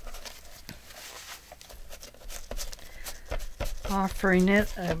 Offering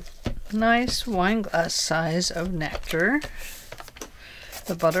it a nice wine glass size of nectar.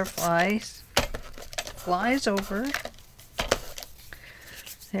 The butterfly flies over.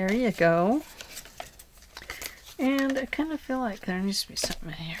 There you go. And I kind of feel like there needs to be something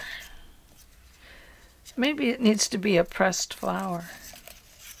in here. Maybe it needs to be a pressed flower.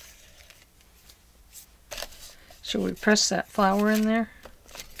 Should we press that flower in there?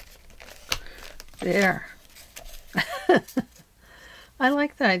 There. I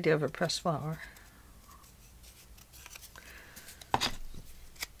like the idea of a pressed flower.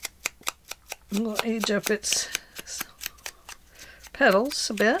 We'll age up its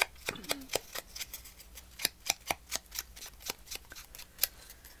petals a bit.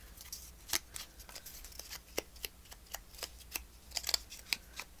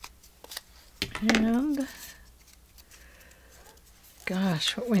 And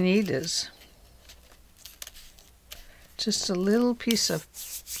gosh, what we need is just a little piece of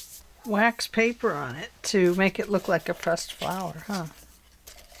wax paper on it to make it look like a pressed flower, huh?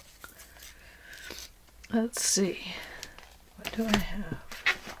 Let's see. What do I have?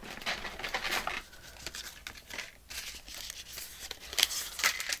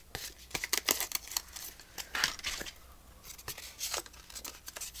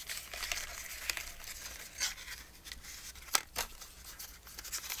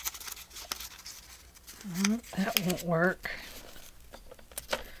 That won't work.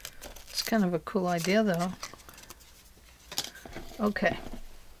 It's kind of a cool idea though. Okay.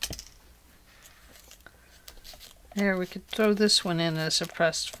 There, we could throw this one in as a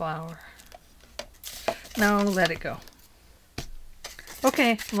pressed flower. No, let it go.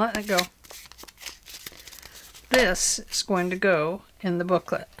 Okay, let it go. This is going to go in the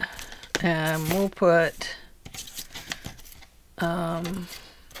booklet. And we'll put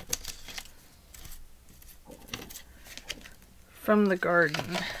from the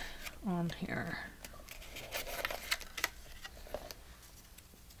garden on here.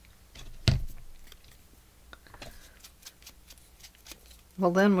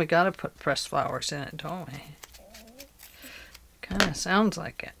 Well, then we gotta put pressed flowers in it, don't we? Kind of sounds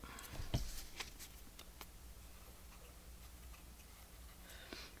like it.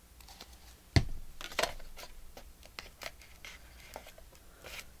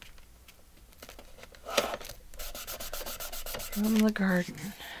 From the garden.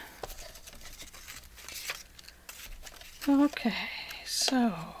 Okay,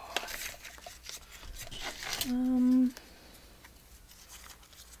 so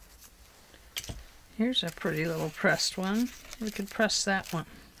here's a pretty little pressed one. We could press that one.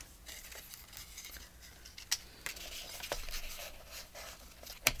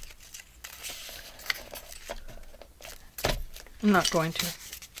 I'm not going to.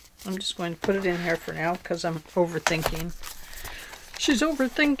 I'm just going to put it in here for now because I'm overthinking. She's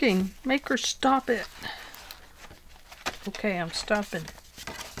overthinking. Make her stop it. Okay, I'm stopping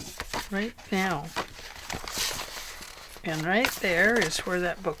right now. And right there is where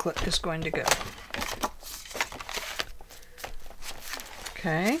that booklet is going to go.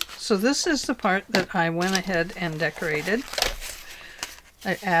 Okay, so this is the part that I went ahead and decorated.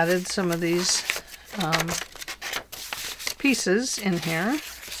 I added some of these pieces in here.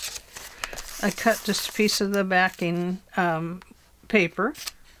 I cut just a piece of the backing paper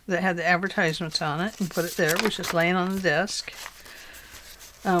that had the advertisements on it and put it there. It was just laying on the desk.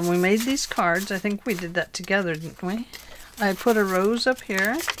 We made these cards. I think we did that together, didn't we? I put a rose up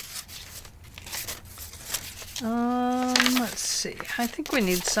here. Let's see. I think we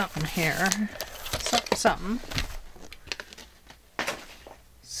need something here. Something.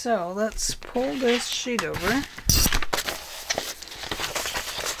 So let's pull this sheet over.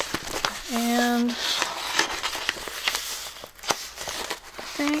 And I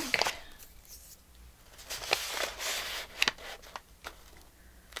think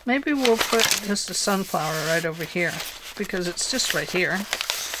maybe we'll put just a sunflower right over here because it's just right here.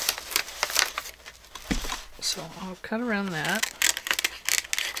 So I'll cut around that.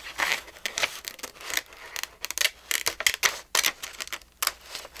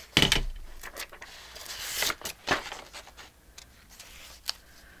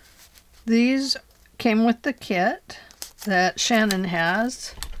 These came with the kit that Shannon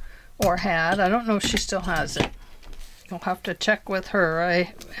has, or had. I don't know if she still has it. You'll have to check with her.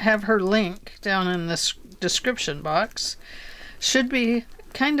 I have her link down in this description box. Should be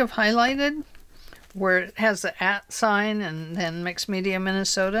kind of highlighted where it has the @ sign and then Mixed Media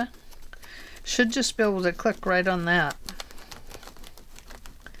Minnesota. Should just be able to click right on that.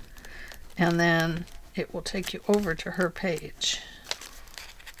 And then it will take you over to her page.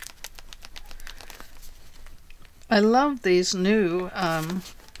 I love these new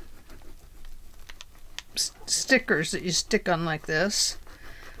stickers that you stick on like this.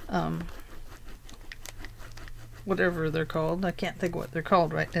 Whatever they're called. I can't think what they're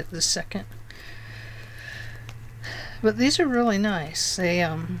called right at this second. But these are really nice. They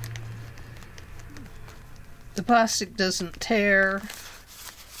the plastic doesn't tear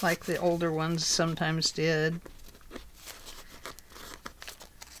like the older ones sometimes did.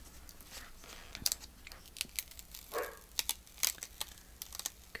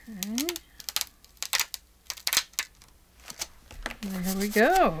 There we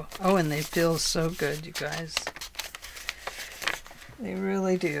go. Oh, and they feel so good, you guys. They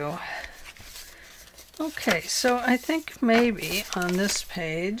really do. Okay, so I think maybe on this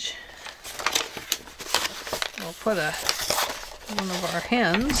page we'll put one of our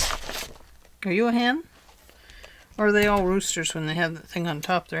hens. Are you a hen? Or are they all roosters when they have that thing on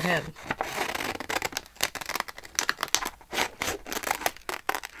top of their head?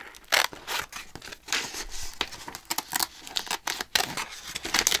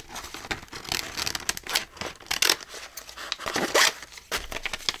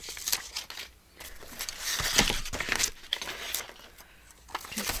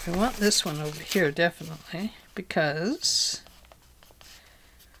 I want this one over here definitely because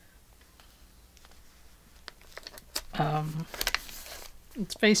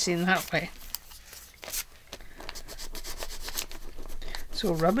it's facing that way.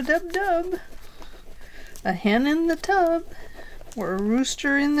 So rub-a-dub-dub, a hen in the tub, or a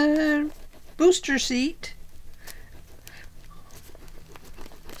rooster in the booster seat.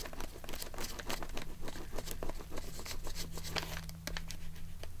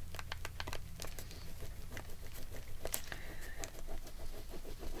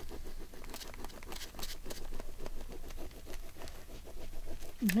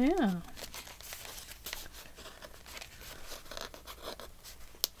 Yeah.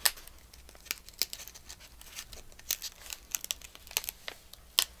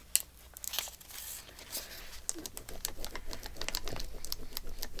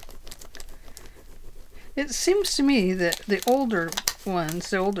 It seems to me that the older ones,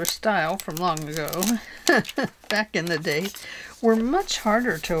 the older style from long ago, back in the day, were much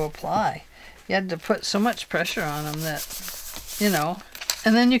harder to apply. You had to put so much pressure on them that, you know,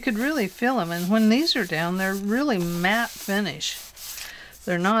 and then you could really feel them. And when these are down, they're really matte finish.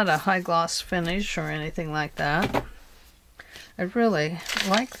 They're not a high gloss finish or anything like that. I really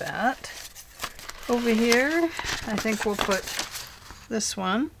like that. Over here, I think we'll put this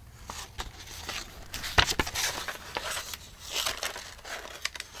one.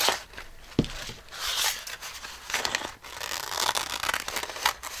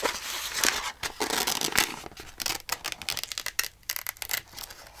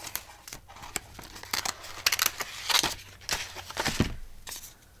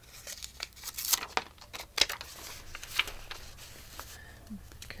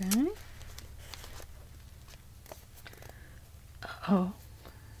 Okay. Oh,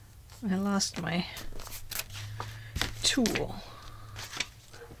 I lost my tool.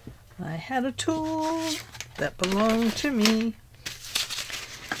 I had a tool that belonged to me.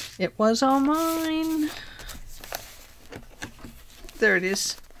 It was all mine. There it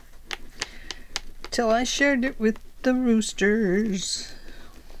is. Till I shared it with the roosters.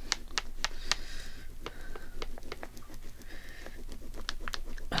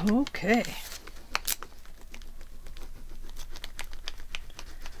 Okay.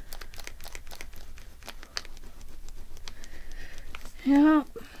 Yeah.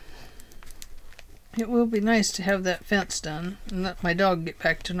 It will be nice to have that fence done and let my dog get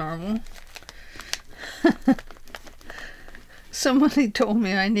back to normal. Somebody told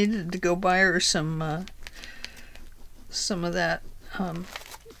me I needed to go buy her some of that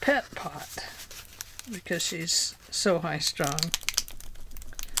pet pot because she's so high strung.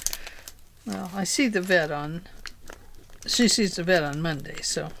 Well, I see the vet on. She sees the vet on Monday,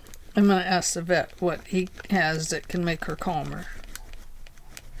 so I'm going to ask the vet what he has that can make her calmer.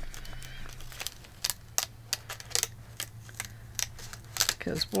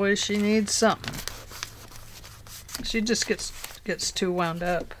 Because boy, she needs something. She just gets too wound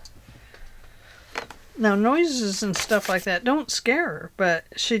up. Now, noises and stuff like that don't scare her, but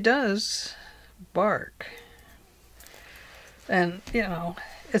she does bark. And, you know,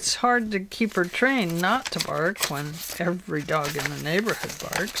 it's hard to keep her trained not to bark when every dog in the neighborhood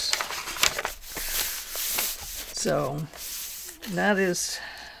barks. So, that is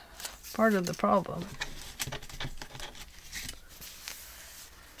part of the problem.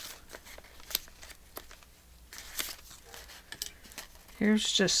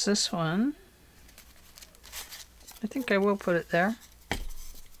 Here's just this one. I think I will put it there.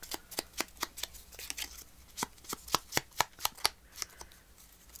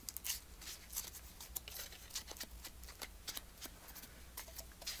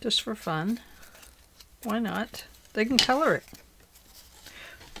 Just for fun. Why not? They can color it.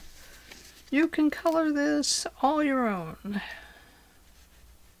 You can color this all your own.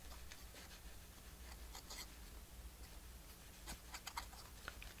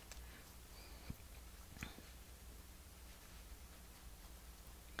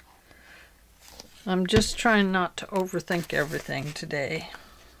 I'm just trying not to overthink everything today,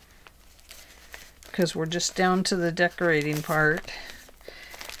 because we're just down to the decorating part,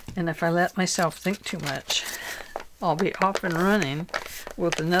 and if I let myself think too much, I'll be off and running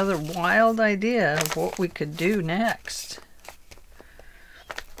with another wild idea of what we could do next.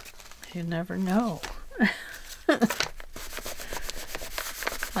 You never know.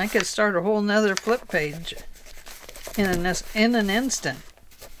 I could start a whole nother flip page in an instant.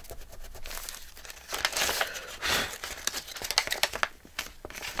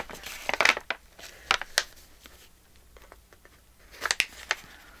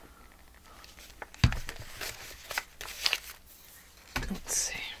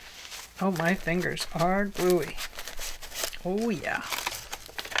 Oh, my fingers are gluey. Oh, yeah.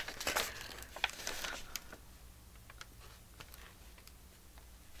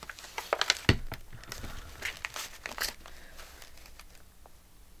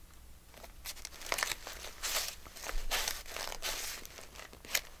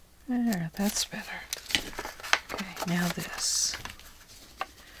 There, that's better. Okay, now this.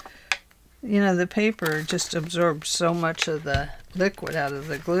 You know, the paper just absorbs so much of the liquid out of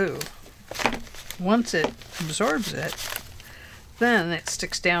the glue. Once it absorbs it, then it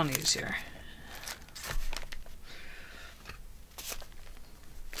sticks down easier.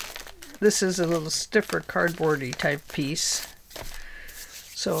 This is a little stiffer cardboardy type piece,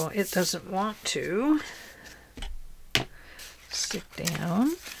 so it doesn't want to stick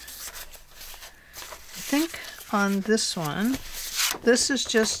down. I think on this one, this is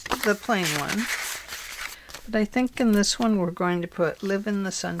just the plain one, but I think in this one we're going to put "Live in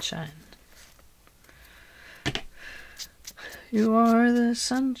the Sunshine." You are the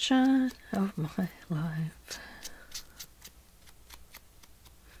sunshine of my life.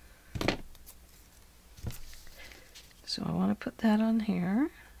 So I want to put that on here.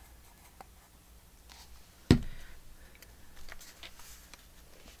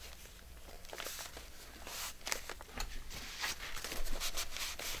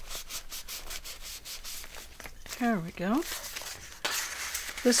 There we go.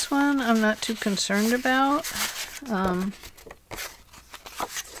 This one I'm not too concerned about.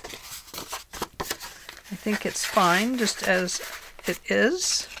 I think it's fine just as it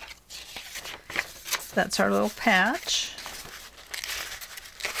is. That's our little patch.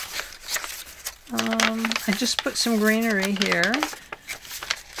 I just put some greenery here.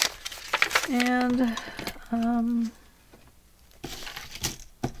 And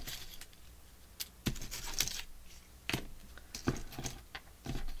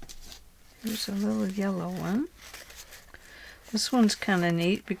here's a little yellow one. This one's kind of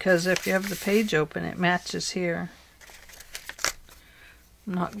neat because if you have the page open, it matches here.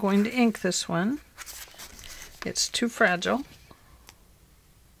 I'm not going to ink this one. It's too fragile.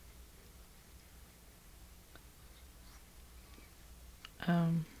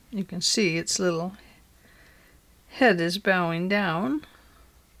 You can see its little head is bowing down.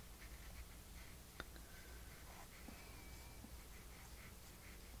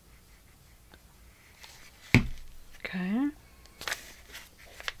 Okay.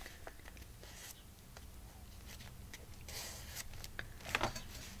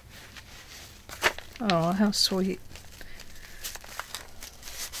 Oh, how sweet.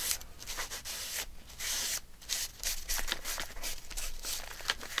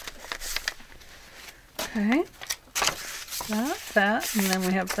 Okay, that, and then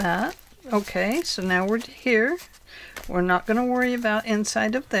we have that. Okay, so now we're here. We're not going to worry about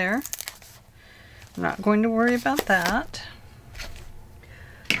inside of there. We're not going to worry about that.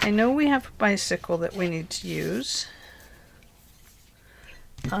 I know we have a bicycle that we need to use.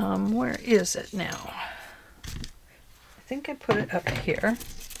 Where is it now? I think I put it up here.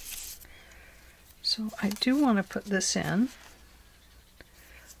 So I do want to put this in.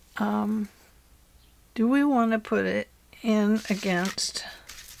 Do we want to put it in against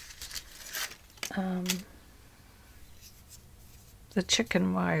the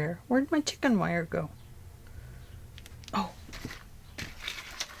chicken wire? Where'd my chicken wire go? Oh.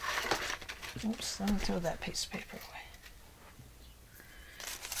 Oops, let me throw that piece of paper away.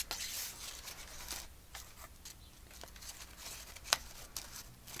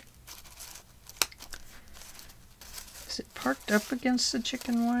 Is it parked up against the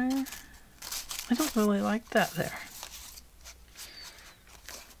chicken wire? I don't really like that there.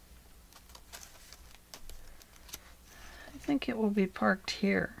 I think it will be parked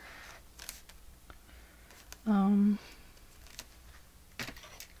here. I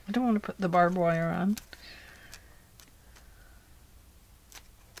don't want to put the barbed wire on.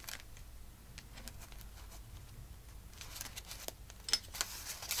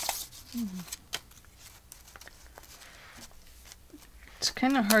 It's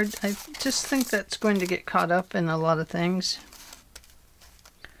kind of hard. I just think that's going to get caught up in a lot of things.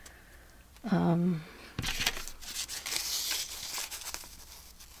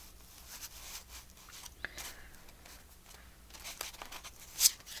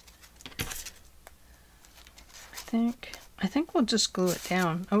 I think we'll just glue it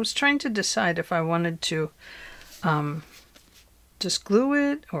down. I was trying to decide if I wanted to just glue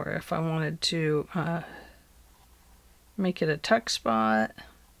it or if I wanted to make it a tuck spot,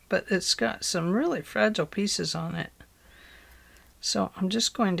 but it's got some really fragile pieces on it. So I'm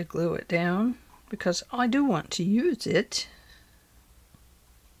just going to glue it down because I do want to use it.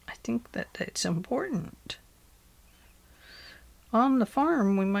 I think that it's important. On the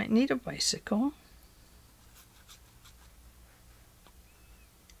farm, we might need a bicycle.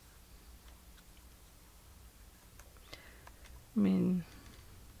 I mean,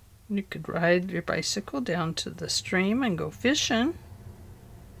 you could ride your bicycle down to the stream and go fishing.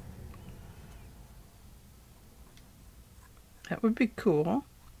 That would be cool.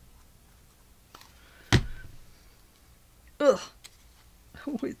 Ugh.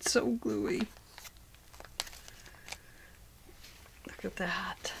 Oh, it's so gluey. Look at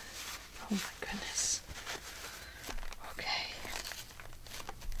that. Oh my goodness. Okay.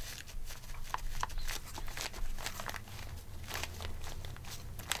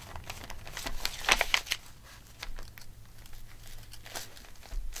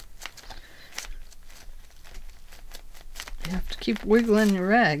 You have to keep wiggling your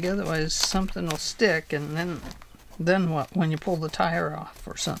rag, otherwise something will stick, and then what when you pull the tire off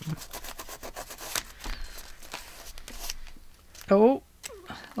or something? Oh,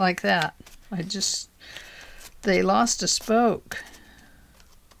 like that. They lost a spoke.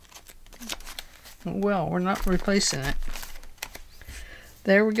 Well, we're not replacing it.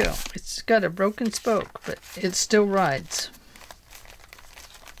 There we go. It's got a broken spoke, but it still rides.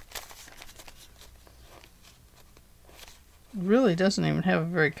 It really doesn't even have a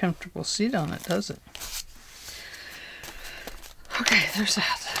very comfortable seat on it, does it? Okay, there's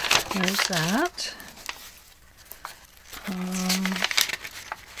that. There's that. I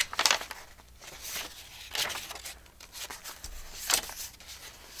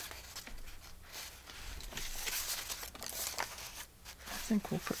think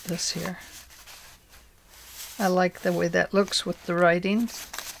we'll put this here. I like the way that looks with the writing.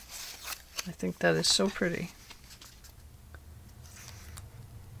 I think that is so pretty.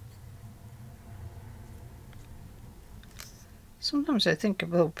 Sometimes I think a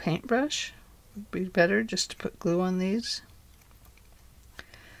little paintbrush would be better just to put glue on these.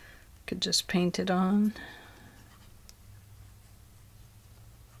 Could just paint it on.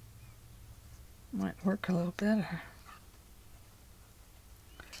 Might work a little better.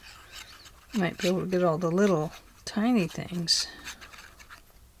 Might be able to get all the little tiny things.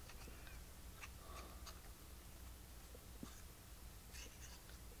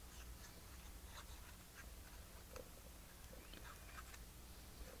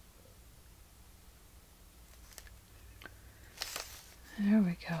 There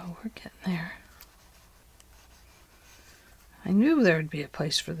we go, we're getting there. I knew there would be a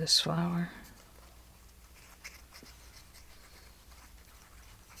place for this flower.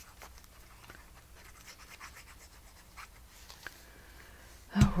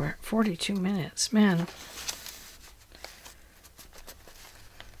 Oh, we're at 42 minutes, man.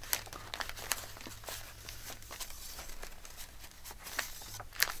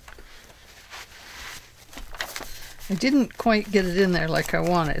 I didn't quite get it in there like I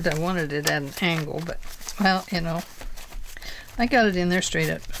wanted. I wanted it at an angle, but, well, you know, I got it in there straight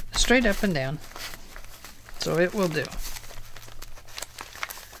up and down. So it will do.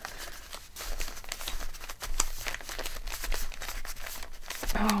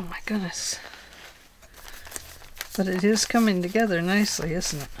 Oh my goodness. But it is coming together nicely,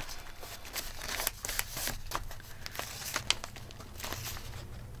 isn't it?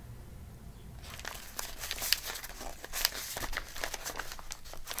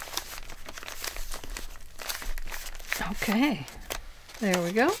 Okay, there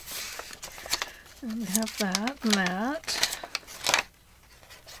we go. And we have that and that.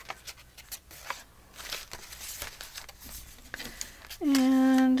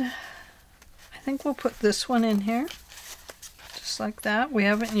 And I think we'll put this one in here, just like that. We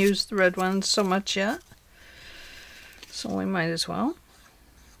haven't used the red ones so much yet, so we might as well.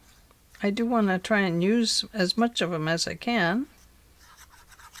 I do want to try and use as much of them as I can.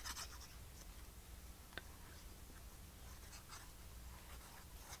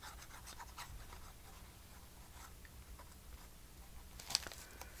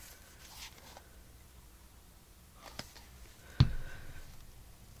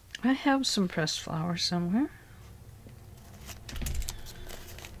 I have some pressed flowers somewhere.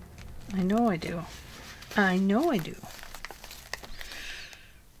 I know I do. I know I do.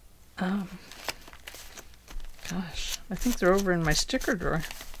 Gosh, I think they're over in my sticker drawer.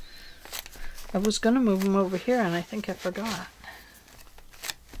 I was going to move them over here and I think I forgot.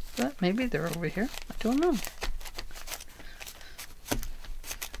 But maybe they're over here. I don't know.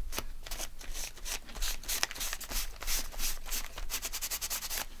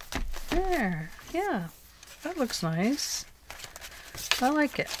 There, yeah, that looks nice. I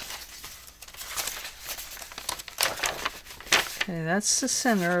like it. Okay, that's the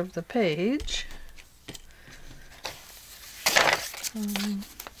center of the page.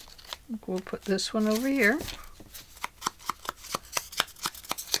 We'll put this one over here.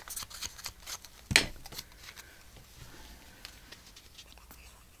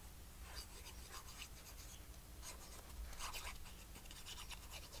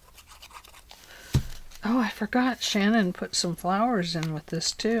 Oh, I forgot Shannon put some flowers in with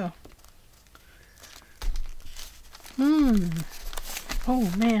this too.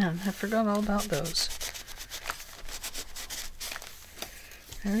 Oh man, I forgot all about those.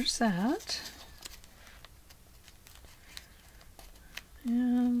 There's that.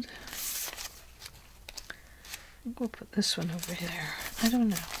 And I think we'll put this one over there. I don't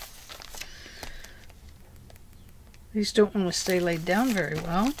know. These don't want to stay laid down very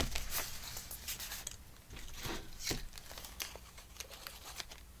well.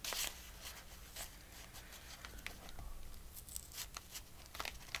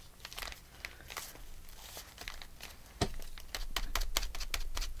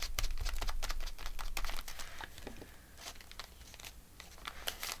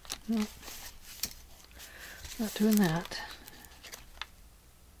 No, not doing that.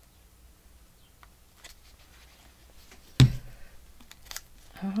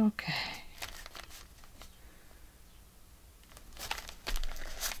 Okay.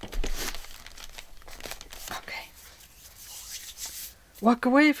 Okay. Walk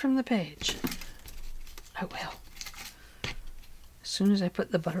away from the page. I will. As soon as I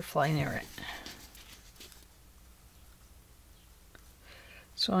put the butterfly near it.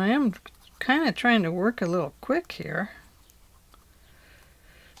 So I am kind of trying to work a little quick here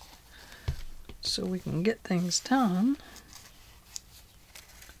so we can get things done.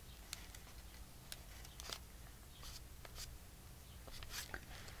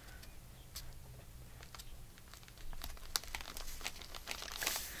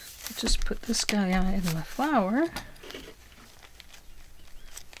 Just put this guy on in the flower.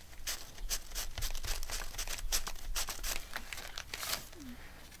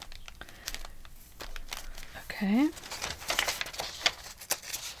 Okay.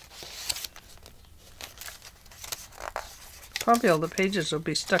 Probably all the pages will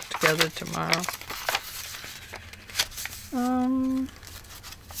be stuck together tomorrow.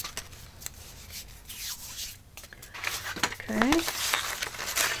 Okay.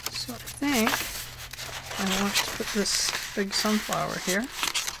 So I think I want to put this big sunflower here.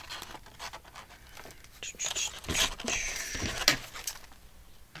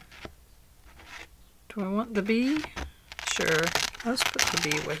 Do I want the bee? Sure. Let's put the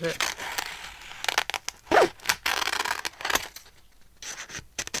bee with it.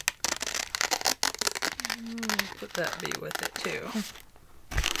 put that bee with it too.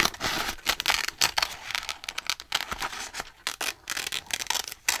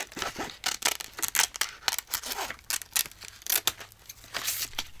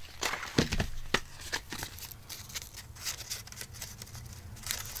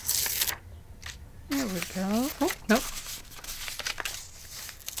 There we go. Oh, nope.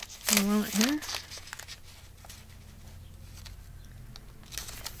 You want it here?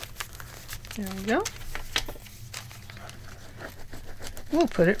 There we go. We'll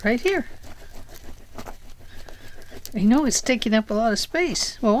put it right here. You know, it's taking up a lot of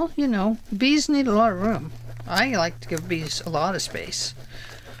space. Well, you know, bees need a lot of room. I like to give bees a lot of space.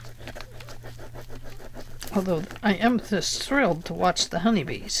 Although I am just thrilled to watch the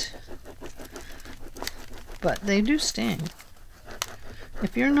honeybees. But they do sting.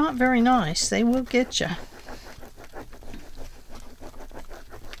 If you're not very nice, they will get you.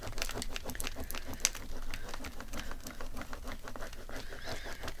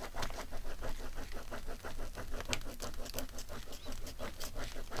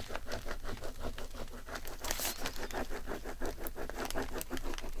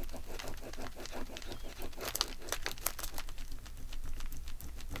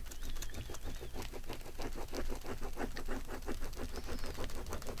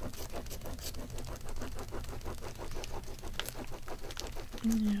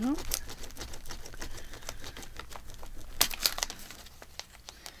 Yeah.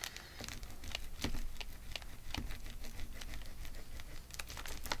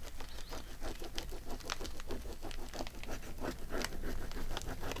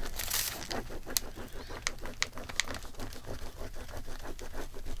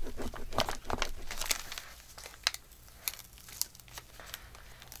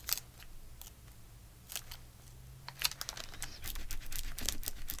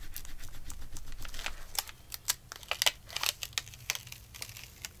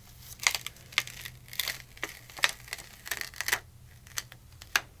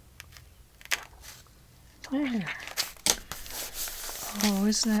 There. Oh,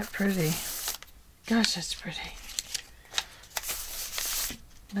 isn't that pretty? Gosh, that's pretty.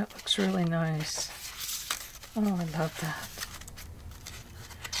 That looks really nice. Oh, I love that.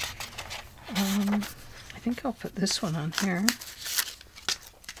 I think I'll put this one on here.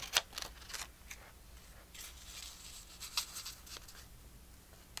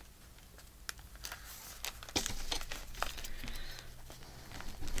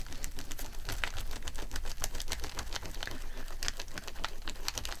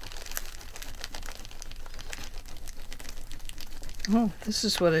 Oh, this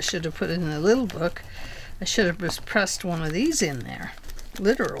is what I should have put in the little book. I should have just pressed one of these in there.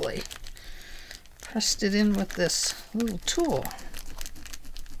 Literally. Pressed it in with this little tool.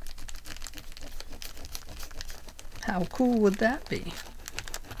 How cool would that be?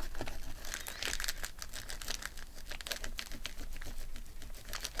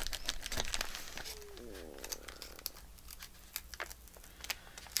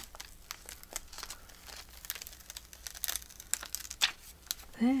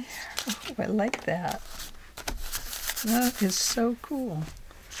 There. Oh, I like that. That is so cool.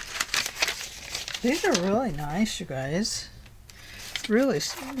 These are really nice, you guys. Really,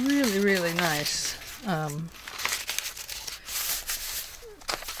 really, really nice.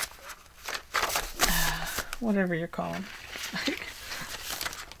 Whatever you call them.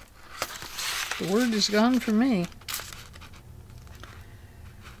 The word is gone for me.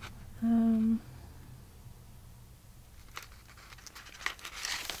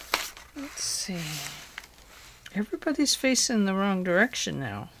 Let's see. Everybody's facing the wrong direction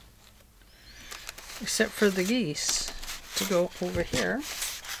now, except for the geese to go over here.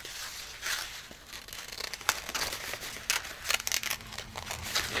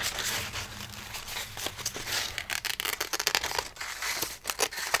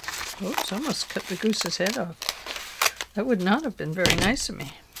 Oops, almost cut the goose's head off. That would not have been very nice of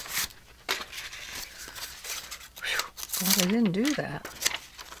me. Whew, glad I didn't do that.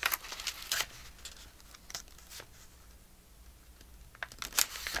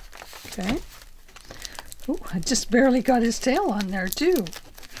 Okay. Oh, I just barely got his tail on there too.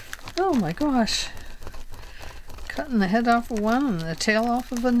 Oh my gosh. Cutting the head off of one and the tail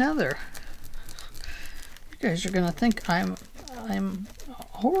off of another. You guys are gonna think I'm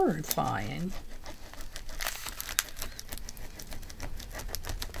horrifying.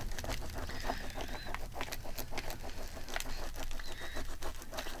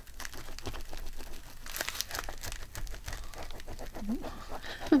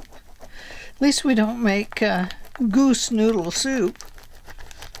 At least we don't make goose noodle soup.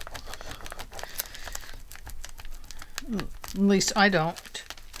 At least I don't.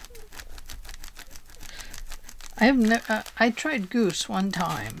 I tried goose one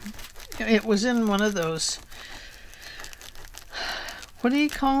time. It was in one of those, what do you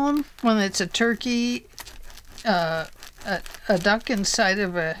call them? When it's a turkey, a duck inside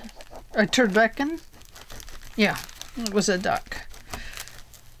of a turducken? Yeah, it was a duck.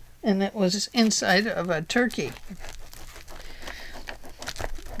 And it was inside of a turkey.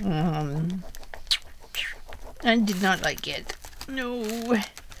 I did not like it. No.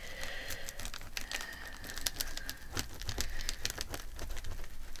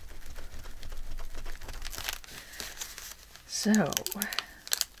 So, there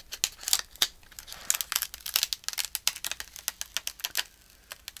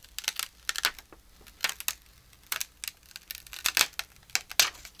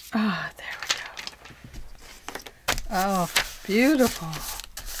we go. Oh, beautiful.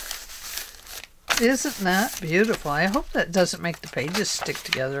 Isn't that beautiful? I hope that doesn't make the pages stick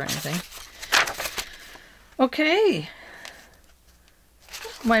together or anything. Okay,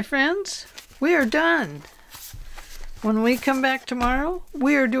 my friends, we are done. When we come back tomorrow,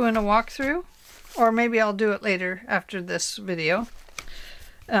 we are doing a walkthrough, or maybe I'll do it later after this video.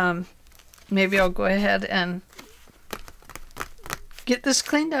 Maybe I'll go ahead and get this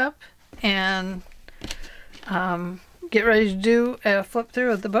cleaned up and get ready to do a flip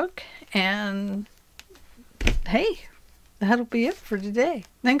through of the book. And hey, that'll be it for today.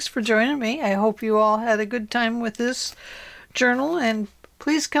 Thanks for joining me. I hope you all had a good time with this journal, and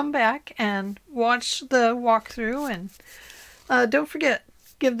please come back and watch the walkthrough, and don't forget,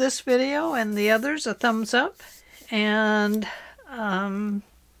 give this video and the others a thumbs up, and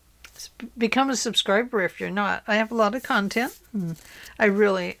become a subscriber if you're not. I have a lot of content, and I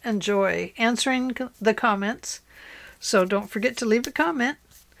really enjoy answering the comments, so don't forget to leave a comment,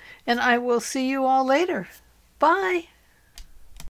 and I will see you all later. Bye!